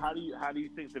how do you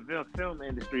think the film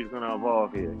industry is gonna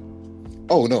evolve here?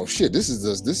 Oh no, shit! This is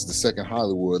the second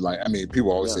Hollywood. Like, I mean,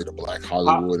 people always say the Black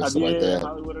Hollywood and stuff like that.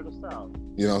 Hollywood of the South.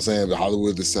 You know what I'm saying? The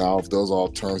Hollywood of the South. Those are all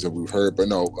terms that we've heard, but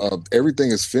no,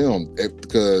 everything is filmed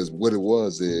because what it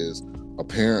was is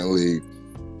apparently,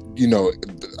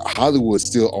 Hollywood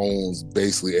still owns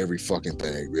basically every fucking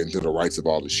thing into the rights of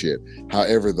all the shit.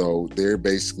 However, though, they're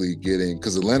basically getting,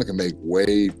 because Atlanta can make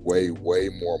way, way, way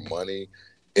more money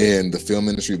in the film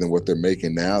industry than what they're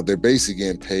making now. They're basically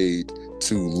getting paid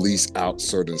to lease out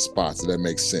certain spots. If that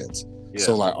makes sense. Yeah.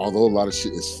 So, like, although a lot of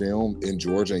shit is filmed in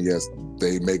Georgia, and yes,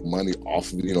 they make money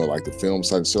off of, like the film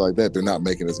side and shit like that, they're not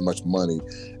making as much money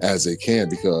as they can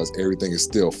because everything is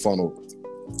still funneled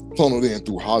in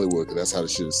through Hollywood, because that's how the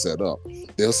shit is set up.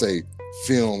 They'll say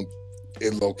film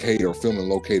and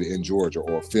located in Georgia,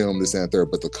 or film this and that,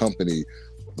 but the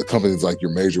companies like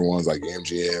your major ones like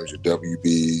MGMs, your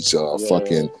WBs,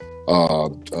 fucking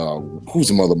who's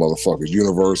the motherfuckers?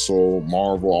 Universal,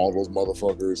 Marvel, all those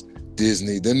motherfuckers,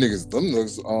 Disney, them niggas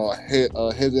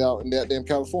headed out in that damn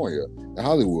California and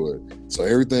Hollywood. So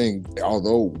everything,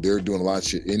 although they're doing a lot of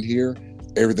shit in here,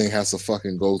 everything has to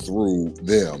fucking go through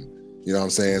them. You know what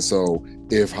I'm saying? So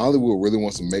if Hollywood really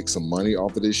wants to make some money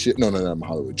off of this shit, not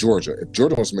Hollywood, Georgia. If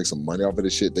Georgia wants to make some money off of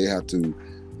this shit, they have to,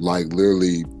 like,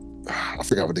 literally, I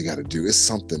forgot what they got to do. It's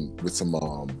something with some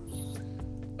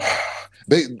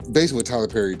basically what Tyler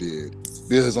Perry did.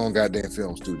 Build his own goddamn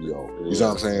film studio. You know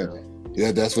what I'm saying?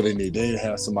 Yeah, that's what they need. They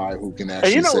have somebody who can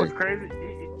actually. And what's crazy?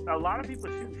 A lot of people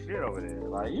shoot shit over there.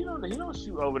 Like, you don't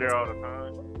shoot over there all the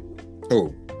time.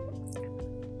 Who?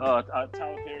 Tyler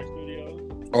Perry Studios.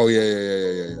 Oh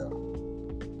yeah.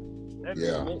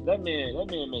 That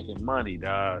man making money,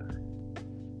 dog.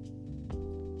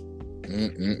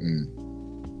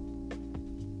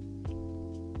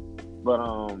 But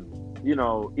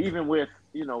even with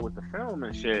with the film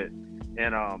and shit,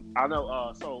 and I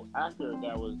know so actor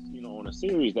that was on a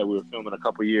series that we were filming a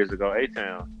couple years ago,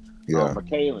 A-Town,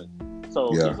 McKalen.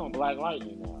 So he's on Black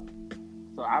Lightning now.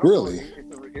 So I don't know,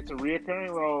 it's a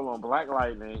reoccurring role on Black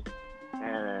Lightning.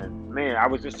 And man, I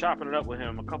was just chopping it up with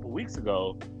him a couple weeks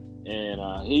ago,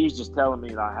 and he was just telling me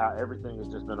like how everything has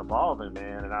just been evolving,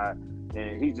 man.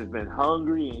 And he's just been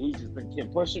hungry, and he's just been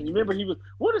pushing. You remember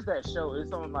what is that show?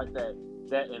 It's on like that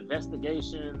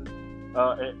investigation.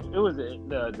 It was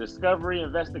the Discovery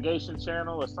Investigation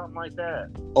Channel or something like that.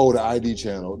 Oh, the ID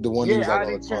channel, the one. Yeah,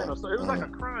 ID channel. So it was like a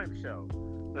crime show.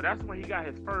 So that's when he got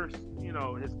his first,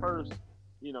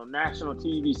 national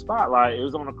TV spotlight. It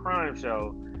was on a crime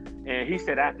show, and he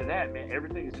said after that, man,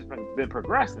 everything has just been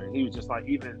progressing. He was just like,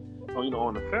 even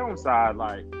on the film side,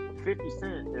 like 50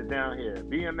 Cent is down here,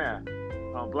 BMF,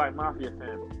 Black Mafia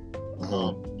family.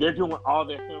 They're doing all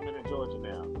their filming in Georgia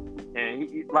now, and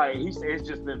he said it's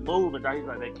just been moving. He's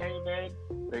like, they came in,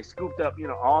 they scooped up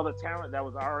all the talent that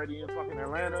was already in fucking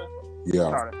Atlanta. Yeah,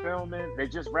 started filming. They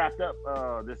just wrapped up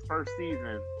this first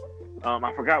season.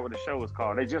 I forgot what the show was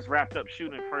called. They just wrapped up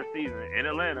shooting first season in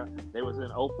Atlanta. They was in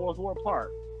 04th Ward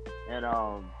Park, and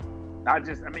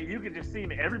you can just see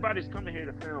me. Everybody's coming here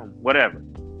to film whatever.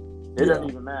 It doesn't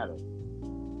even matter.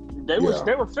 They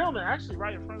were filming actually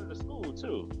right in front of the school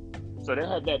too. So they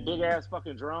had that big ass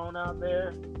fucking drone out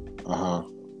there.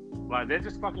 Like they're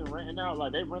just fucking renting out.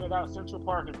 Like they rented out Central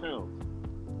Park and filmed.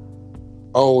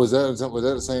 Oh, was that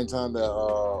the same time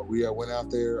that we went out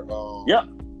there? Yep,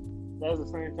 that was the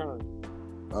same time.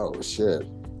 Oh shit!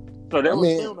 So they were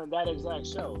filming that exact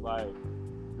show. Like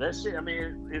that shit. I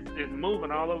mean, it's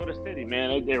moving all over the city,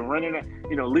 man. They're renting it,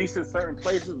 leasing certain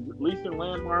places, leasing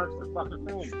landmarks, and fucking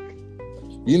filming.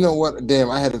 You know what? Damn,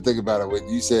 I had to think about it. When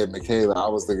you said Michaela, I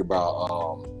was thinking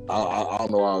about I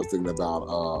don't know why I was thinking about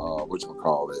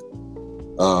whatchamacallit.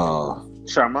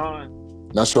 Sharman.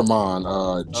 Not Sharman,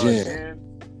 Jen.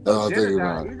 He's out in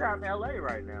LA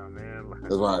right now, man.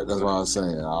 That's right. That's what I was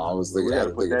saying. I was thinking. We I had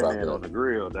had to to think put that about man that. on the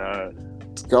grill, dog.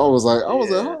 I was like,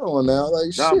 hold on now,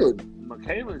 like shit.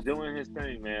 Michaela's doing his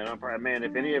thing, man. Man,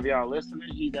 if any of y'all listening,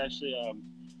 he's actually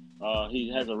he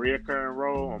has a reoccurring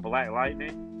role on Black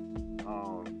Lightning.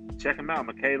 Check him out,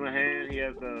 Michaela Hand. He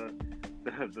has the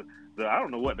I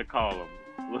don't know what to call him,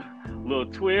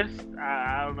 little twist.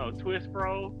 I don't know, twist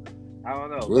bro. I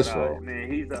don't know, twist but,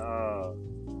 man, he's a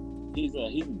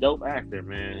dope actor,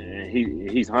 man, and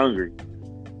he's hungry,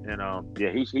 and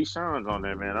he shines on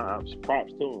there, man.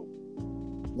 Props to him.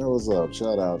 That was up.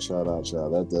 Shout out.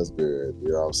 That's good.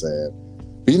 You know what I'm saying?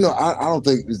 But I don't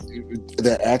think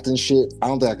that acting shit. I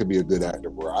don't think I could be a good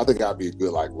actor, bro. I think I'd be a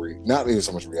good not even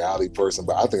so much reality person,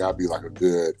 but I think I'd be like a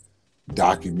good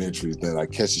documentary thing,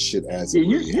 like catch the shit as it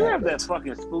really you have that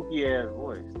fucking spooky ass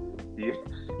voice.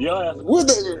 Your ass. Well,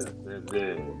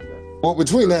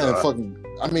 between that and fucking,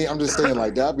 I'm just saying,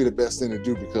 like, that'd be the best thing to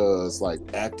do because, like,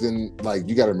 acting, like,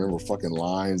 you got to remember fucking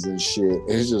lines and shit.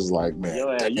 It's just like, man,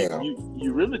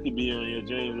 you really could be on your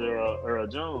James Earl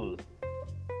Jones.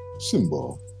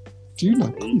 Simba, do you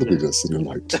not look at us in the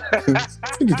light?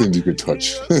 Anything you can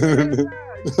touch.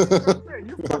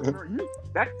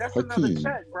 That's another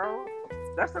check, bro.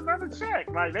 That's another check.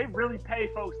 Like, they really pay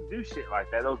folks to do shit like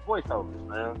that. Those voiceovers,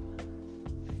 man.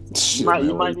 Shit,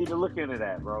 you might need to look into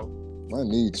that, bro. I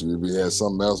need to. If we had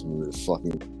something else with this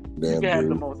fucking damn dude. You can have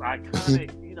the most iconic,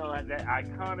 that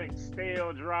iconic,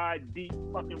 stale, dry, deep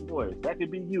fucking voice. That could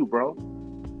be you, bro.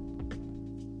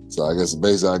 So I guess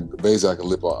basically I can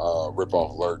rip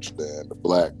off Lurch then. The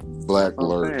black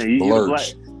Lurch.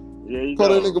 Blurch. Yeah, you call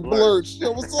that nigga Blurch.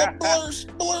 Yo, what's up, Blurch?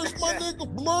 Blurch, my nigga,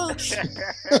 Blurch.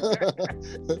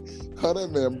 Call that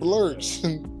man Blurch.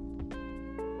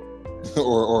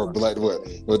 or black what?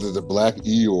 Was it the black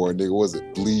Eeyore, nigga? Was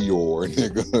it Bleeor,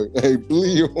 nigga? Hey,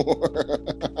 Bleeor.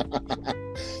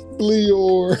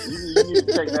 Bleeor. You need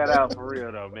to check that out for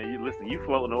real though, man. You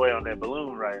floating away on that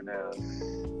balloon right now.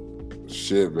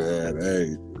 Shit, man.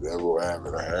 Hey, that will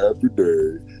happen. A happy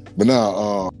day. But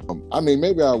now,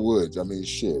 maybe I would.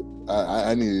 Shit.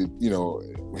 I need,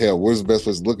 hell, where's the best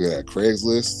place to look at?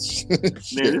 Craigslist? Man,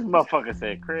 this motherfucker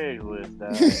said Craigslist,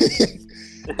 dog.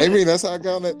 That's how I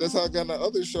got on that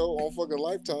other show on fucking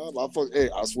Lifetime. I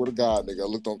swear to God, nigga, I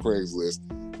looked on Craigslist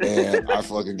and I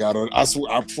fucking got on. I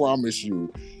promise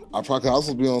you. I was supposed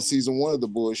to be on season 1 of the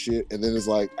bullshit, and then it's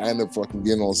like I ended up fucking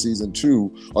getting on season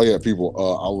 2. Oh yeah, people,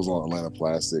 I was on Atlanta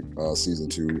Plastic, season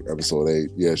 2, episode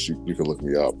 8. Yes, you can look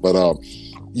me up. But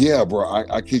yeah, bro,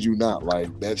 I kid you not,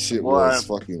 like that shit was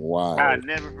fucking wild. I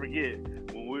never forget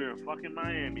when we were in fucking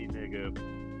Miami, nigga.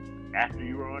 After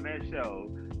you were on that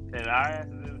show, and our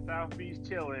asses in the South Beach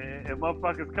chilling, and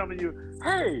motherfuckers coming to you,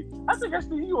 hey, I think I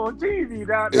see you on TV,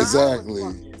 dog. Exactly. I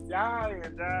was fucking dying,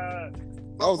 dog.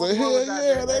 I was like, hell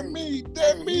yeah, that me.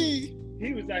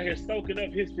 He was out here soaking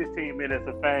up his 15 minutes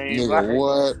of fame. Nigga,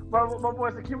 what? My boy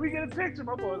said, can we get a picture?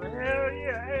 My boy said, hell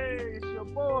yeah, hey, it's your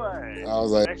boy. I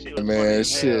was like, man,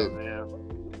 shit.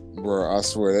 Bro, I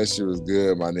swear that shit was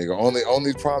good, my nigga.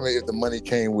 Only problem if the money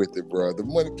came with it, bro. The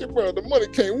money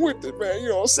came with it, man. You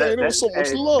know what I'm saying? There was so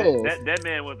much love. That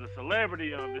man was a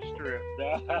celebrity on the strip,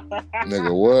 dog.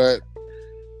 Nigga, what?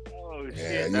 Oh,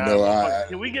 yeah, shit.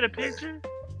 Can we get a picture?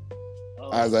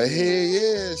 I was like, hey,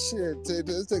 yeah, shit.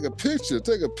 Let's take a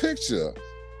picture.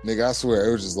 Nigga, I swear,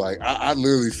 it was just like I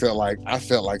literally felt like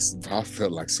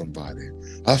somebody.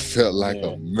 I felt like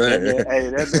a man.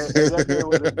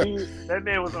 That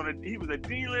man was he was a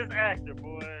D-list actor,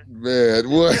 boy. Man,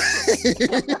 what?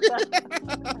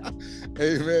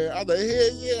 Hey man, I'm like,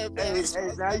 hell yeah, man.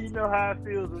 Hey, now you know how it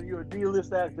feels when you're a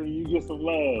D-list actor and you get some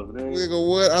love, man. Nigga,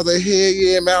 what? I was like, hell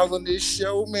yeah, man. I was on this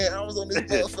show, man. I was on this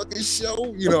motherfucking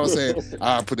show. You know what I'm saying?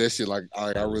 I put that shit like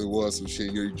I really was some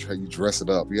shit. You dress it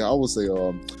up. Yeah, I would say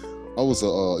I was a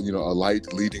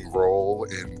light leading role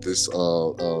in this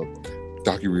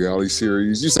docu-reality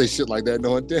series. You say shit like that,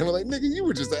 knowing damn like, nigga, you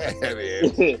were just an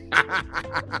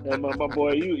And my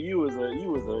boy, you was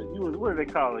what do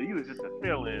they call it? You was just a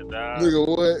fill-in, dog. Nigga,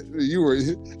 what? You were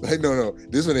like, no.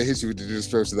 This one they hit you with the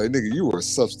description. Like, nigga, you were a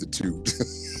substitute.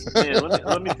 Man,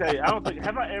 let me tell you.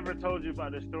 Have I ever told you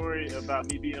about the story about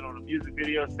me being on a music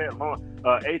video set?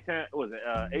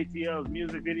 ATL's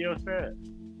music video set.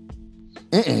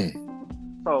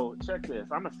 So check this.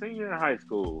 I'm a senior in high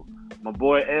school. My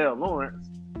boy L. Lawrence,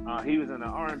 he was in an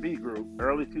R&B group,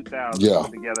 early 2000s,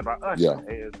 put together by Usher. Yeah.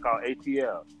 It's called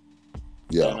ATL.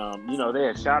 Yeah. And they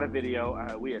had shot a video.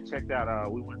 We had checked out.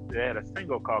 They had a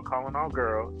single called "Calling All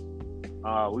Girls."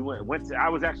 I went to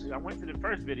the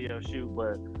first video shoot,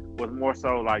 but was more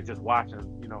so like just watching,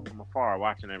 from afar,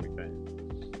 watching everything.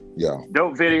 Yeah.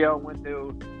 Dope video went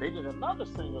through. They did another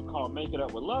single called "Make It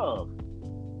Up with Love,"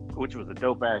 which was a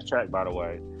dope ass track, by the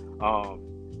way.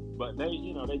 But they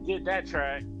did that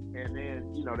track, and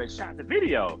then they shot the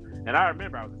video. And I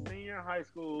remember I was a senior in high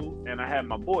school, and I had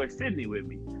my boy Sydney with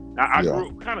me. Now, I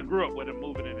grew up with him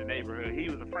moving in the neighborhood. He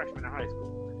was a freshman in high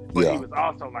school, but he was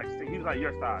also he was like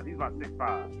your size. He's about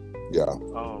 6'5". Yeah.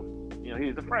 He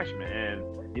was a freshman, and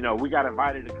we got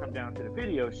invited to come down to the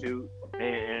video shoot.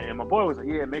 And my boy was like,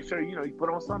 "Yeah, make sure you put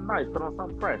on something nice, put on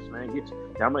something fresh, man.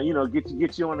 I'm gonna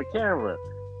get you on the camera."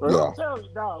 But I'm telling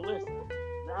you, dog, listen.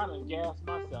 I done gassed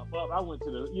myself up. I went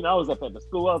to I was up at the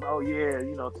school. I was,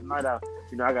 tonight I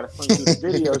gotta swing through the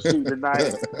video shoot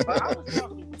tonight. But I was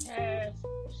talking cash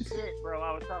shit, bro.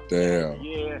 I was talking,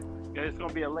 it's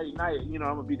gonna be a late night. I'm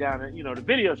gonna be down at the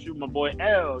video shoot. My boy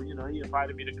L, he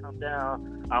invited me to come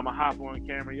down. I'm gonna hop on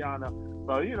camera, y'all know.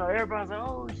 So everybody's like,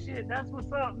 oh shit, that's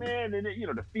what's up, man. And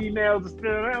the females are still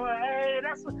there, like, hey,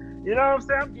 that's what what I'm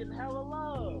saying. I'm getting hella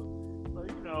love.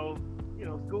 So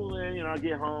schooling, I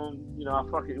get home, we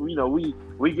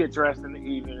get dressed in the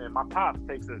evening, and my pops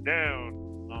takes us down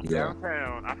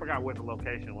downtown. I forgot what the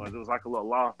location was. It was like a little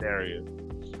loft area.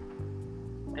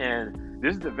 And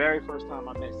this is the very first time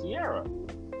I met Sierra.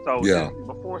 So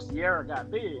before Sierra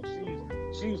got big,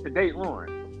 she used to date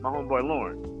Lauren, my homeboy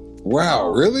Lauren. Wow,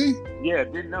 really? Yeah,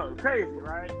 didn't know. Crazy,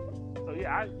 right? So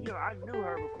I knew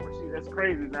her before that's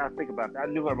crazy now I think about that. I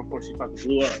knew her before she fucking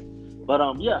blew up. But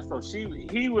so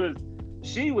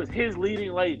she was his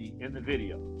leading lady in the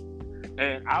video,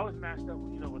 and I was matched up,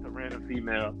 with a random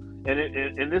female,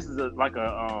 and this is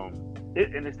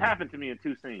and it's happened to me in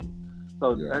 2 scenes.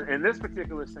 So in this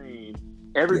particular scene,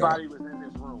 everybody was in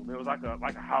this room. It was like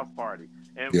a house party,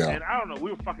 and I don't know, we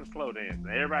were fucking slow dancing.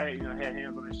 Everybody had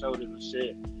hands on their shoulders and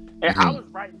shit, and I was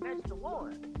right next to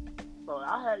Lauren. So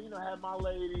I had my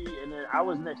lady, and then I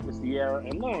was next to Sierra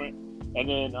and Lauren, and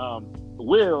then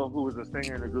Will, who was a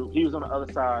singer in the group, he was on the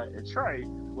other side, and Trey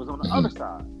was on the other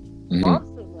side. So I'm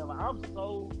sitting there like, I'm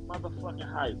so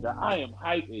motherfucking hyped. That I am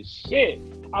hyped as shit.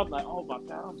 I'm like, oh my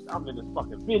God, I'm in this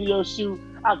fucking video shoot.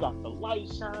 I got the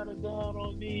light shining down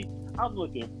on me. I'm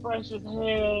looking fresh as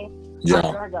hell. Yeah.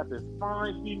 I got this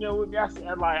fine female with me. I just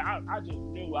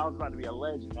knew I was about to be a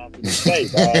legend after this day,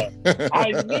 dog.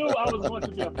 I knew I was going to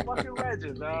be a fucking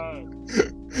legend, dog.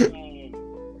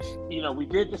 We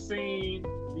did the scene.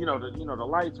 The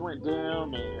lights went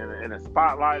dim and it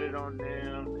spotlighted on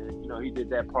them. And, he did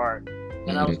that part,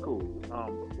 and that was cool.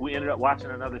 We ended up watching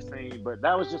another scene, but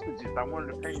that was just the gist. I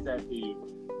wanted to paint that to you.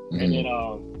 And then,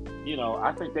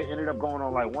 I think they ended up going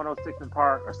on like 106 in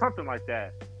Park or something like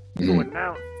that to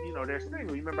announce, their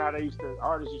single. You remember how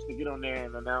artists used to get on there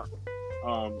and announce,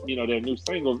 their new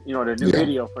single, their new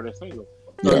video for their single.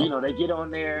 So, they get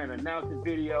on there and announce the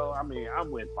video. I mean,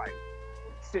 I'm with like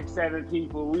 6-7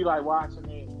 people. We like watching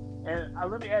it. And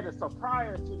let me add this. So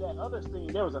prior to that other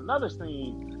scene, there was another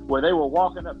scene where they were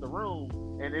walking up the room,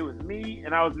 and it was me,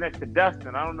 and I was next to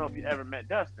Dustin. I don't know if you ever met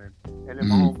Dustin. And then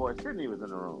my homeboy Sydney was in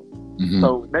the room.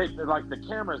 So the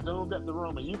camera zoomed up the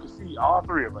room, and you could see all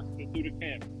 3 of us through the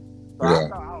camera. So I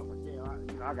thought, I was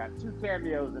like, I got 2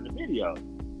 cameos in the video.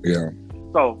 Yeah.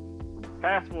 So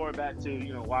fast forward back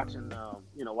to watching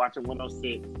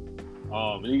 106. They're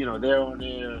on there, and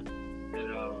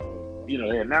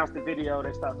they announced the video.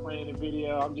 They start playing the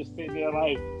video. I'm just sitting there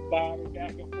like bobbing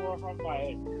back and forth. I'm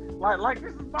like, Like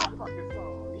this is my fucking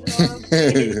song. You know what I'm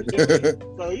saying?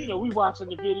 So, we watching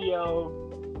the video,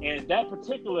 and that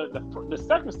particular, the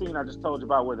second scene I just told you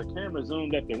about where the camera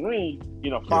zoomed at the room,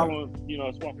 following,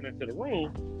 it's walking into the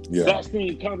room, that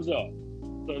scene comes up.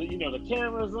 So, the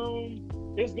camera zoom,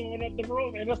 it's going up the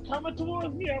room, and it's coming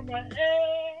towards me. I'm like, eh.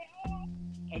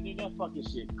 And then that fucking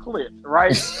shit clipped,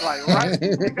 right? Right,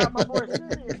 it got my voice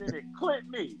in it, and then it clipped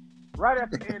me. Right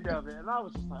at the end of it, and I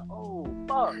was just like, "Oh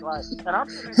fuck!" And I'm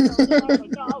sitting there,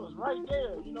 no, I was right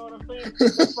there. You know what I'm saying?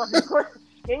 That fucking clip,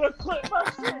 they would clip my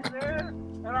shit, man.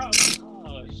 And I was like,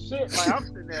 "Oh shit!" I'm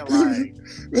sitting there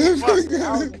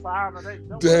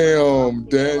damn,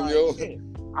 Daniel.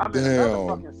 I'm in another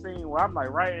fucking scene where I'm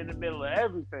right in the middle of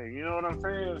everything. You know what I'm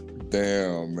saying?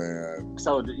 Damn, man.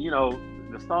 So the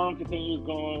song continues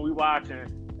going. We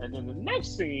watching. And then the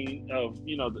next scene of,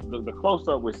 the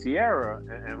close-up with Sierra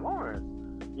and Lawrence,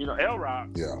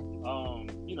 L-Rock,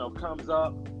 comes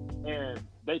up and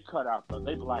they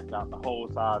blacked out the whole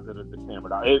size of the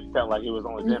camera. It felt like it was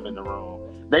only them in the room.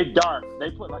 They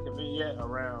put like a vignette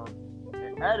around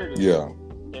and edited it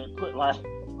and put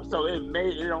so it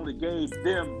only gave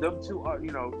them two,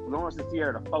 Lawrence and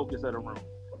Sierra the focus of the room.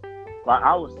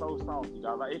 I was so salty,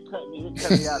 dog. It cut me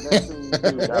out that scene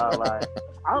too, dog.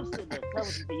 I'm sitting there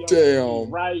telling people,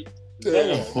 damn, right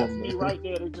there. That's me right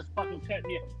there. They just fucking cut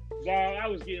me. Dog, I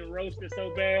was getting roasted so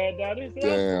bad, dog. They said,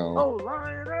 damn. Oh,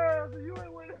 lying ass, you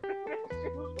ain't with it.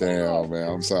 Damn, man.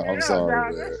 I'm sorry, dog,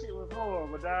 man. That shit was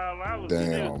horrible, dog. I was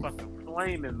fucking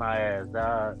flaming my ass,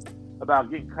 dog,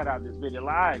 about getting cut out this video.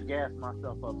 I gassed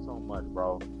myself up so much,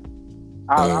 bro.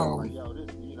 I was like, yo, this,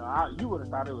 you would have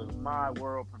thought it was my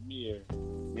world premiere.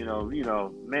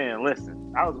 Man,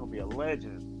 listen, I was gonna be a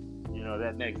legend,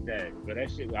 that next day. But that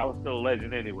shit, I was still a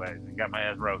legend anyway, and got my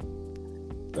ass roasted.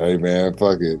 Hey, man,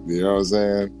 fuck it. You know what I'm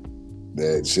saying?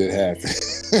 That shit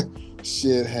happens.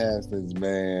 Shit happens,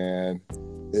 man.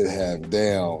 It happened.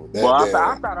 Damn.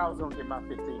 I thought I was gonna get my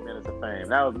 15 minutes of fame.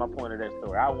 That was my point of that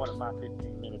story. I wanted my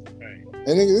 15 minutes of fame.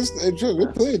 And there's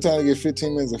plenty of time to get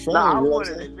 15 minutes of fame. I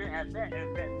wanted it at that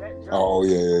job. Oh,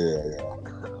 yeah.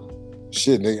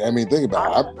 Shit, nigga. I mean, think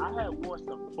about it. I had wore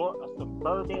some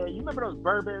Burberry. You remember those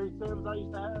Burberry Timbs I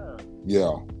used to have?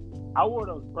 Yeah. I wore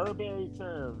those Burberry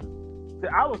Timbs.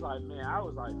 I was like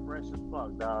fresh as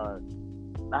fuck, dog.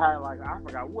 I had I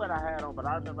forgot what I had on, but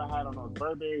I remember I had on those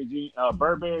Burberry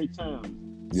Timbs.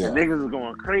 Yeah. And niggas was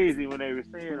going crazy when they were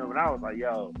seeing them, and I was like,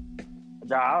 yo,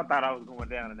 dog, I thought I was going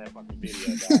down in that fucking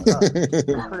video, dog.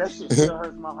 That shit still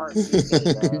hurts my heart.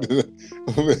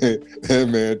 That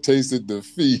man tasted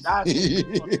defeat.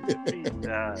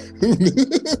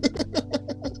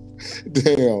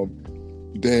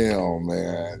 Damn,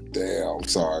 man. Damn.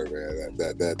 Sorry, man.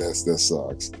 That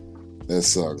sucks. That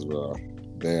sucks, bro.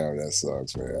 Damn, that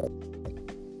sucks, man.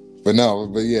 But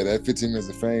yeah, that 15 minutes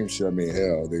of fame shit, I mean,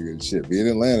 hell, nigga, shit. Be in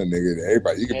Atlanta, nigga.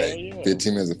 Everybody, you can make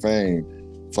 15 minutes of fame.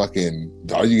 Fucking,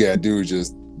 all you gotta do is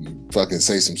just fucking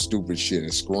say some stupid shit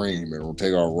and scream and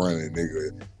take off running,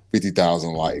 nigga.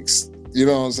 50,000 likes. You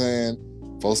know what I'm saying?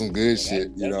 Post some good shit.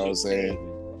 You know what I'm saying?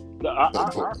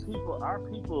 Our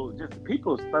people, just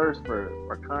people's thirst for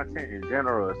content in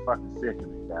general is fucking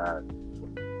sickening, guys.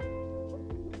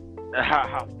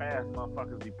 How fast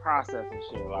motherfuckers be processing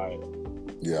shit,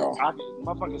 yeah. I can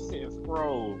motherfuckers sit and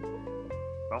scroll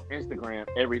on Instagram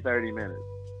every 30 minutes.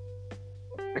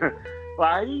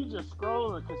 You just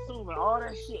scroll and consuming all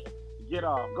that shit. Get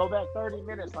off. Go back 30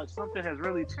 minutes like something has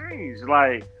really changed.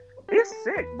 It's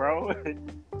sick, bro.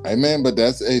 Hey man, but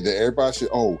everybody should.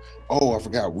 Oh, I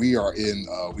forgot. We are in.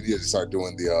 We need to start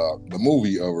doing the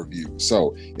movie review.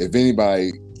 So if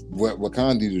anybody, what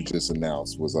Wakanda just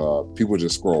announced was people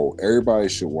just scroll. Everybody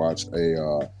should watch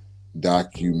a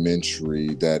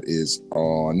documentary that is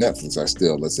on Netflix.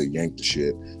 Let's say yank the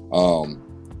shit.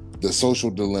 The Social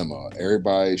Dilemma.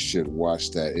 Everybody should watch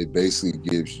that. It basically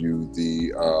gives you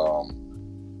the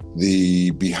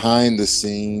behind the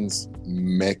scenes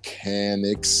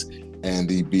mechanics and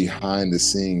the behind the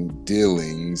scene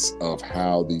dealings of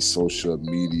how the social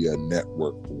media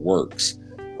network works,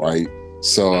 right?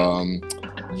 So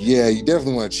yeah, you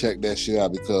definitely want to check that shit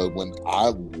out, because when I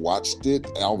watched it,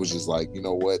 I was just like, you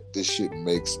know what, this shit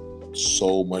makes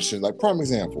so much sense. Like, prime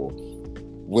example,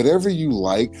 whatever you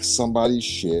like, somebody's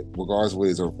shit, regardless of what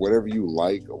it is, or whatever you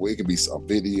like, it can be a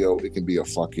video, it can be a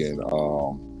fucking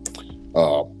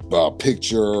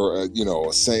picture,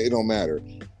 it don't matter.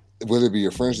 Whether it be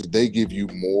your friends, they give you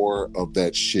more of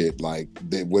that shit,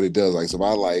 than what it does. So if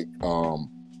I like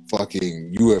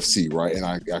fucking UFC, right, and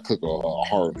I click a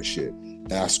horror and shit,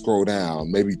 and I scroll down,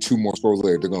 maybe 2 more scrolls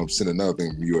later, they're gonna send another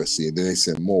thing from USC, and then they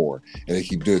send more, and they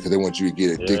keep doing it because they want you to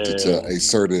get addicted to a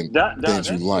certain things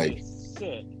you like.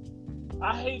 Sick.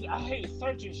 I hate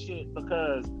searching shit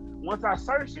because once I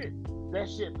search it, that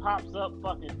shit pops up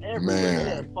fucking everywhere.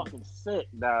 Man. Fucking sick,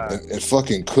 dog. And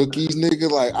fucking cookies, nigga.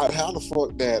 Like, how the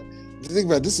fuck that? Think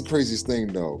about it, this is the craziest thing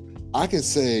though. I can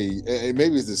say, and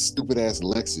maybe it's this stupid ass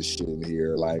Lexus shit in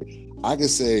here. Like, I can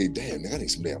say, damn, nigga, I need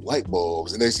some damn light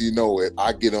bulbs. And next thing you know it,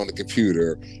 I get on the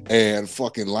computer and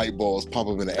fucking light bulbs pop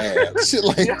up in the ad. Shit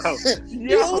like,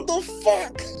 yo, what the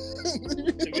fuck?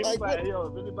 If anybody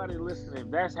listening,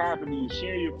 if that's happening, you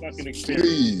share your fucking experience.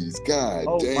 Please, God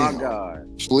damn. Oh my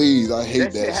God. Please, I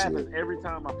hate that shit. Happens every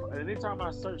time. Anytime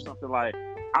I search something, like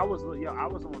I was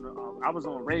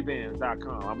on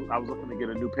Ray-Bans.com. I was looking to get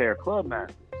a new pair of Club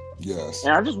Masters. Yes.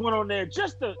 And I just went on there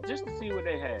just to see what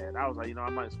they had. I was like, I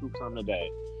might scoop something today.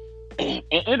 And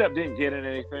ended up didn't get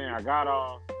anything. I got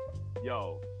on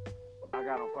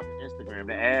fucking Instagram.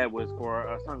 The ad was for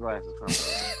a sunglasses company.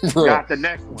 Got the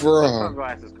next one, a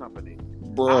sunglasses company.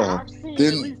 I've seen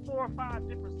at least 4 or 5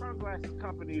 different sunglasses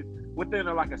companies within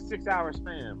a 6-hour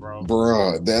span, bro. They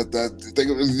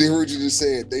heard you just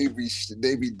say it. They be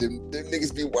them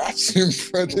niggas be watching,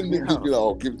 bro. Them niggas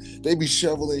be they be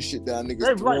shoveling shit down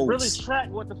niggas' throats. They really track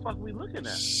what the fuck we looking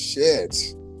at.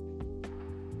 Shit.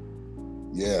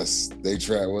 Yes, they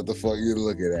track what the fuck you're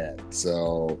looking at.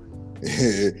 So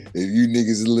if you niggas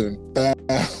is living foul,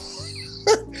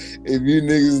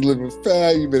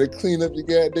 you better clean up your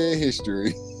goddamn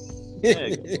history.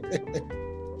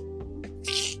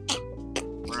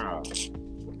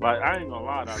 Bro, I ain't gonna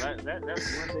lie though. That's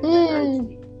one thing that hurts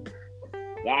me.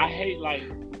 I hate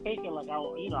thinking I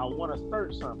want to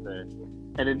search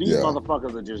something, and then these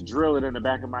motherfuckers are just drill it in the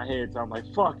back of my head. So I'm like,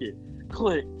 fuck it,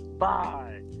 click,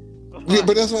 buy. Yeah,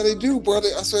 but that's what they do, brother.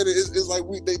 I swear it's like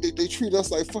they treat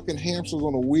us like fucking hamsters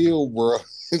on a wheel, bro.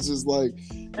 It's just like,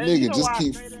 nigga, just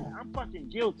keep. I'm fucking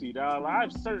guilty, dog.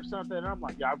 I've searched something and I'm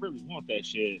like, I really want that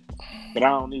shit, but I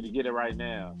don't need to get it right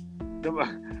now.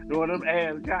 When them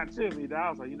ads got to me, dog, I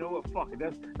was like, you know what? Fuck it.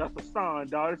 That's a sign,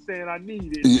 dog. It's saying I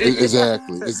need it.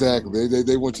 Exactly.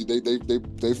 They want you.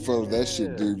 They follow that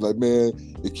shit, dude. Like, man,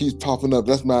 it keeps popping up.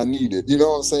 That's why I need it. You know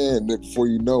what I'm saying? Before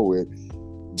you know it.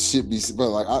 Shit be, but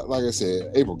like I said,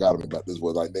 April got me about this.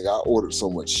 Was like, nigga, I ordered so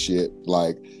much shit.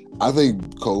 Like, I think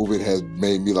COVID has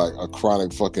made me like a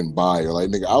chronic fucking buyer. Like,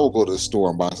 nigga, I will go to the store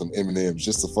and buy some M&Ms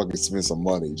just to fucking spend some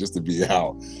money, just to be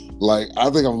out. Like, I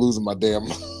think I'm losing my damn.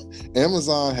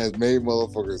 Amazon has made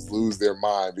motherfuckers lose their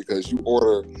mind because you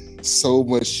order so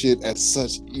much shit at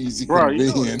such easy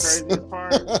convenience. You know the craziest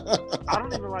part? I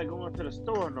don't even like going to the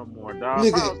store no more, dog.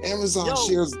 Nigga, Amazon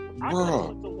shares, bro. I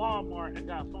went to Walmart and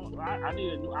got phone. I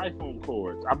needed new iPhone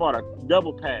cords. I bought a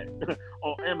double pack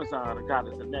on Amazon and got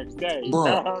it the next day.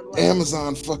 Bro,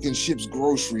 Amazon fucking ships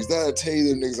groceries. That'll tell you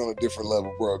them niggas on a different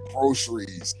level, bro.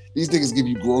 Groceries. These niggas give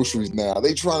you groceries now.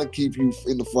 They trying to keep you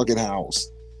in the fucking house.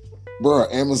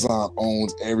 Bro, Amazon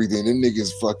owns everything. Them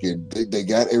niggas fucking, they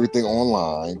got everything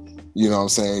online. You know what I'm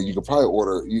saying? You could probably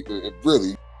order,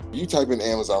 you type in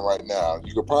Amazon right now,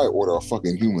 you could probably order a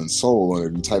fucking human soul on it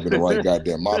if you type in the right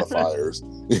goddamn modifiers.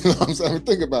 You know what I'm saying? I mean,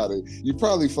 think about it. You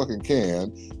probably fucking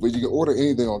can, but you can order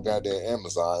anything on goddamn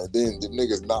Amazon. And then the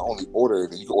niggas not only order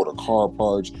everything, you can order car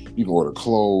parts, you can order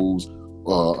clothes,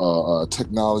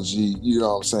 technology, you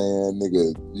know what I'm saying,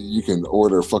 nigga. You can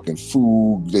order fucking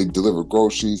food. They deliver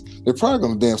groceries. They're probably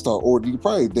gonna damn start ordering. You can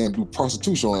probably damn do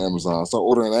prostitution on Amazon. Start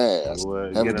ordering ass,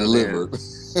 have it delivered.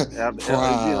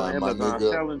 Prime, my nigga.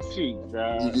 Selling cheap,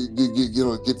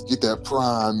 get that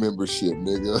Prime membership,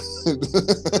 nigga.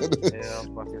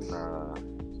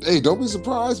 Hey, don't be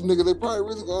surprised, nigga. They probably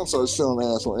really gonna start selling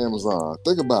ass on Amazon.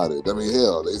 Think about it. I mean,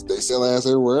 hell, they sell ass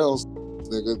everywhere else.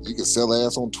 Nigga, you can sell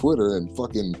ass on Twitter and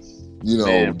fucking,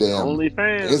 damn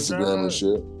OnlyFans, Instagram and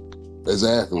shit.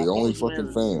 Exactly, only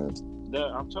fucking fans.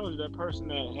 I'm telling you, that person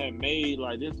that had made,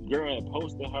 like, this girl had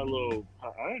posted her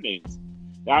earnings.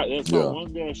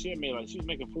 One girl, she had made, she was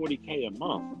making $40K a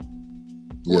month.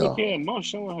 $40K a month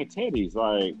showing her titties.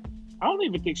 Like, I don't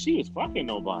even think she was fucking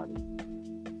nobody.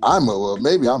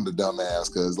 Maybe I'm the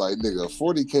dumbass because, like, nigga,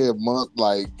 $40K a month,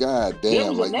 like, god damn.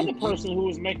 There was another person who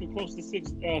was making close to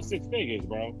six figures,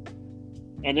 bro.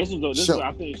 And this is I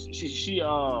think she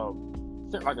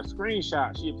sent like a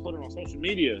screenshot. She had put it on social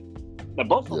media. Like,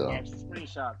 both of them were actually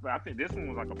screenshots, but I think this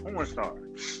one was like a porn star.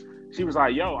 She was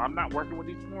like, "Yo, I'm not working with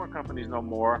these porn companies no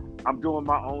more. I'm doing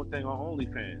my own thing on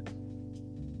OnlyFans."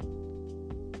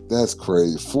 That's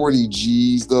crazy. 40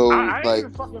 G's though. I ain't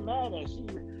even fucking mad at she.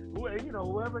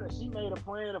 whoever that she made a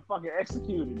plan to fucking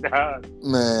execute it, dog.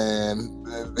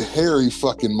 Man, Harry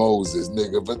fucking Moses,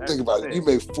 nigga. But think about it. You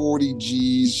make 40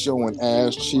 G's showing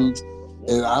ass cheeks,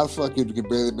 and I fucking can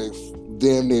barely make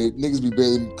damn near niggas be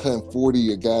barely cutting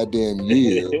 40 a goddamn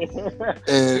year.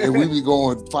 and we be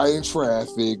going fighting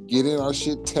traffic, getting our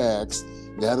shit taxed,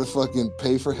 gotta fucking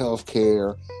pay for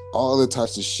healthcare, all other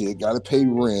types of shit, gotta pay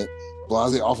rent.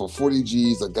 Blase off of 40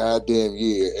 G's a goddamn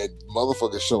year, and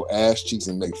motherfuckers show ass cheeks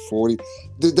and make 40.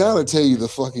 That'll tell you the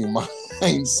fucking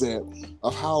mindset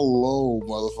of how low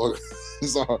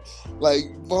motherfuckers are.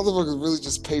 Like, motherfuckers really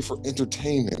just pay for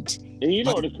entertainment. And you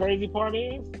know what the crazy part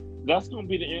is? That's gonna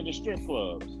be the end of strip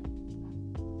clubs.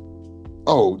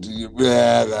 Oh,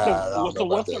 so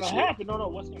what's gonna happen? No,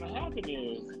 what's gonna happen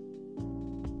is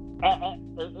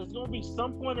it's gonna be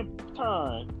some point in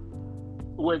time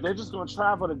where they're just gonna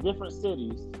travel to different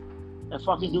cities and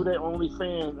fucking do their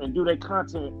OnlyFans and do their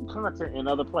content in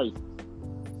other places.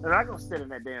 They're not gonna sit in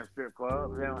that damn strip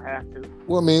club. They don't have to.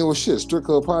 Well, I mean, shit, strip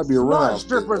club probably be a rent out.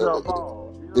 Strippers are balls.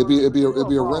 It'd be a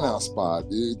rent out spot.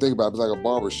 You think about it, it's like a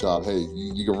barber shop. Hey,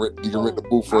 you can rent the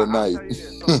booth for a night.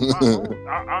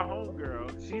 Our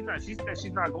homegirl, she said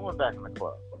she's not going back in the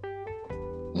club.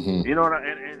 Mm-hmm. You know what?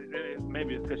 And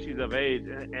maybe it's because she's of age,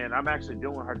 and I'm actually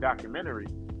doing her documentary.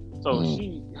 So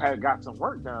she had got some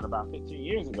work done about 15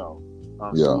 years ago.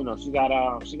 She got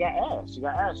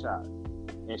ass shots,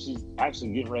 and she's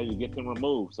actually getting ready to get them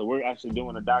removed. So we're actually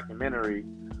doing a documentary.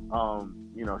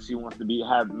 She wants to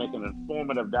make an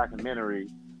informative documentary,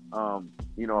 about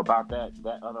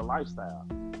that other lifestyle.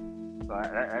 So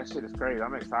that shit is crazy.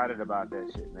 I'm excited about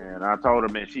that shit, man. I told her,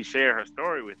 man, she shared her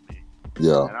story with me.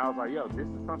 Yeah. And I was like, yo, this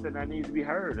is something that needs to be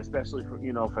heard, especially for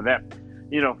that.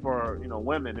 For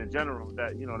women in general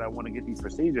that want to get these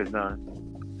procedures done.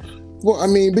 Well, I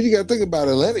mean, but you got to think about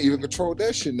Atlanta even control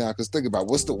that shit now. Because think about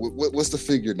what's the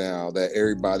figure now that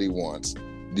everybody wants.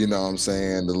 You know what I'm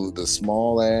saying? The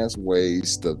small ass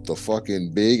waist, the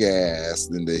fucking big ass,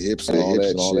 and the hips and all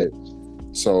that shit.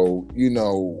 So,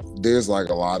 there's like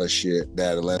a lot of shit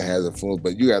that Atlanta has influence,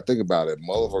 but you gotta think about it.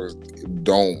 Motherfuckers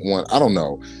don't want, I don't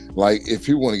know. Like, if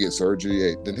you want to get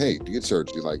surgery, then hey, get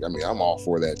surgery. Like, I mean, I'm all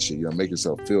for that shit. Make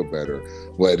yourself feel better.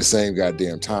 But at the same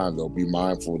goddamn time, though, be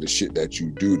mindful of the shit that you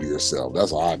do to yourself.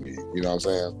 That's all I mean. You know what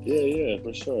I'm saying? Yeah,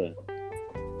 for sure.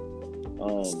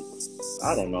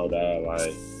 I don't know, dad.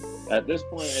 Like, at this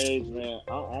point in age, man,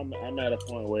 I'm at a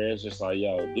point where it's just like,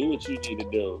 yo, do what you need to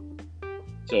do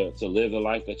to live the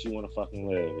life that you want to fucking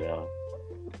live, yo.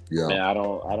 Yeah. Man, I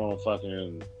don't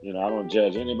fucking, I don't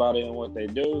judge anybody on what they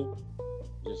do.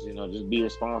 Just be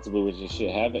responsible with your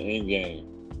shit. Have an end game.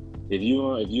 If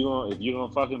you're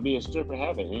gonna fucking be a stripper,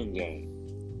 have an end game.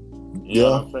 You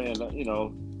know what I'm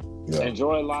saying?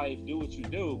 Enjoy life, do what you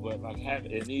do, but like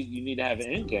you need to have an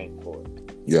end game for it.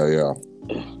 Yeah.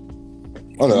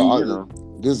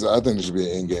 I think there should be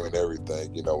an end game in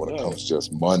everything. When it comes to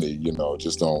just money,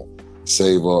 just don't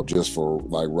save up just for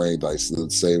like rain dice.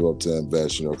 Save up to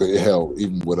invest. Because hell,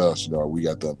 even with us, we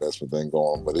got the investment thing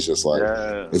going, but it's just like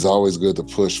it's always good to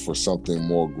push for something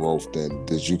more growth than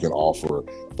that you can offer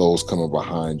those coming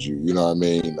behind you. You know what I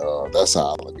mean? That's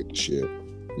how I look at the shit.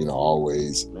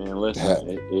 Always. Man,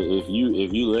 listen. If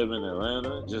you live in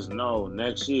Atlanta, just know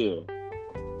next year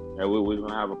that we're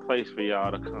gonna have a place for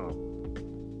y'all to come.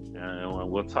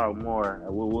 And we'll talk more.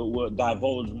 We'll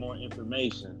divulge more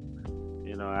information,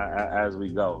 as we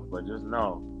go. But just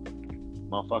know,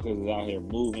 motherfuckers is out here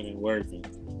moving and working.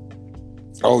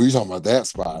 Oh, you talking about that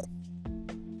spot?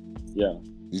 Yeah.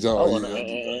 You talking?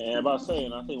 And about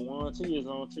saying, I think 1T is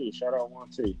on too. Shout out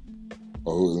 1T.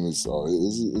 Oh, let me see.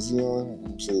 Is he on?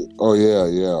 Let me see. Oh yeah.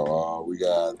 We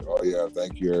got. Oh yeah.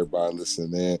 Thank you everybody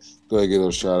listening in. Go ahead and get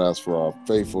those shout outs for our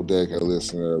faithful Deckhead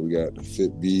listener. We got the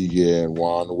Fit Vegan,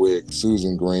 Juan Wick,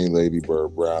 Susan Green, Lady Bird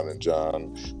Brown, and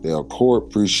John Dale Court.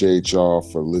 Appreciate y'all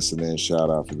for listening.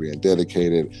 Shout out for being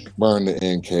dedicated. Burn the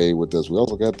NK with us. We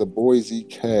also got the Boise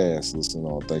Cast listening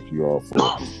on. Thank you all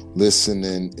for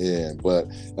listening in.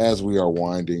 But as we are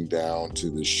winding down to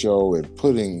the show and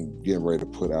getting ready to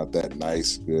put out that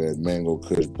nice, good Mango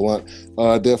Kush blunt,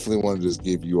 definitely want to just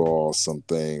give you all some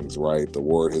things, right? The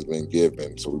word has been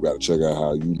given, so we got to check out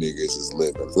how you niggas is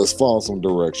living. Let's follow some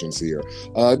directions here.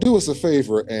 Do us a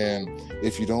favor, and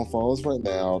if you don't follow us right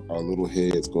now, our little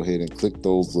heads, go ahead and click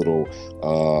those little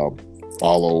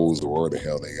follows or whatever the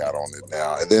hell they got on it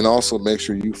now. And then also make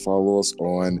sure you follow us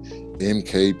on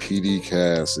MKPD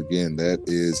Cast. Again, that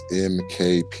is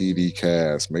MKPD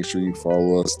Cast. Make sure you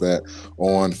follow us that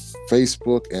on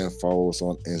Facebook and follow us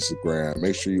on Instagram.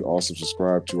 Make sure you also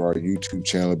subscribe to our YouTube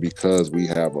channel because we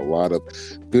have a lot of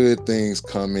good things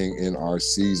coming in our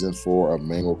season 4 of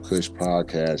Mango Kush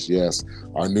Podcast. Yes,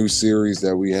 our new series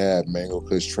that we had, Mango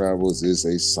Kush Travels, is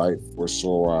a sight for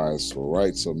sore eyes. All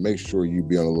right, so make sure you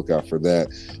be on the lookout for that.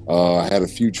 I had a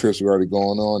few trips we already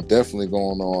going on. Definitely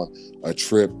going on a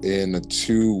trip in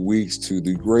 2 weeks to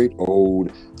the great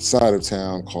old side of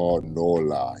town called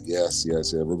NOLA. Yes.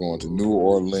 We're going to New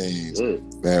Orleans.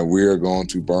 Man, we're going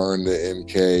to burn the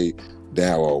MK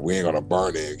down. Well, we ain't going to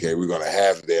burn the MK. We're going to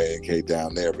have the MK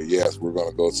down there. But yes, we're going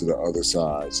to go to the other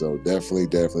side. So definitely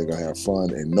going to have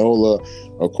fun in NOLA.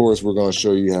 Of course, we're going to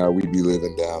show you how we be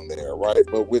living down there, right?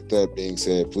 But with that being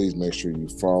said, please make sure you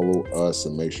follow us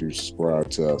and make sure you subscribe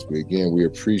to us. But again, we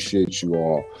appreciate you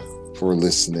all for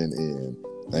listening in.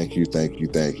 Thank you.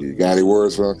 Got any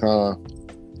words for Khan?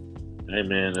 Hey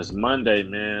man, it's Monday,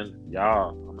 man.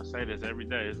 Y'all, I'm gonna say this every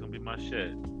day. It's gonna be my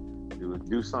shit.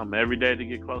 Do something every day to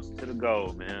get closer to the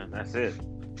goal, man. That's it.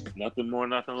 Nothing more,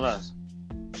 nothing less.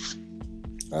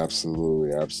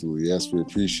 Absolutely. Yes, we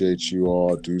appreciate you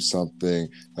all. Do something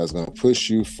that's going to push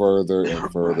you further and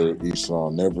further each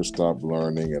time. Never stop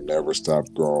learning and never stop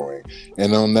growing.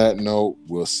 And on that note,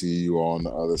 we'll see you on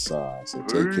the other side. So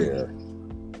take care.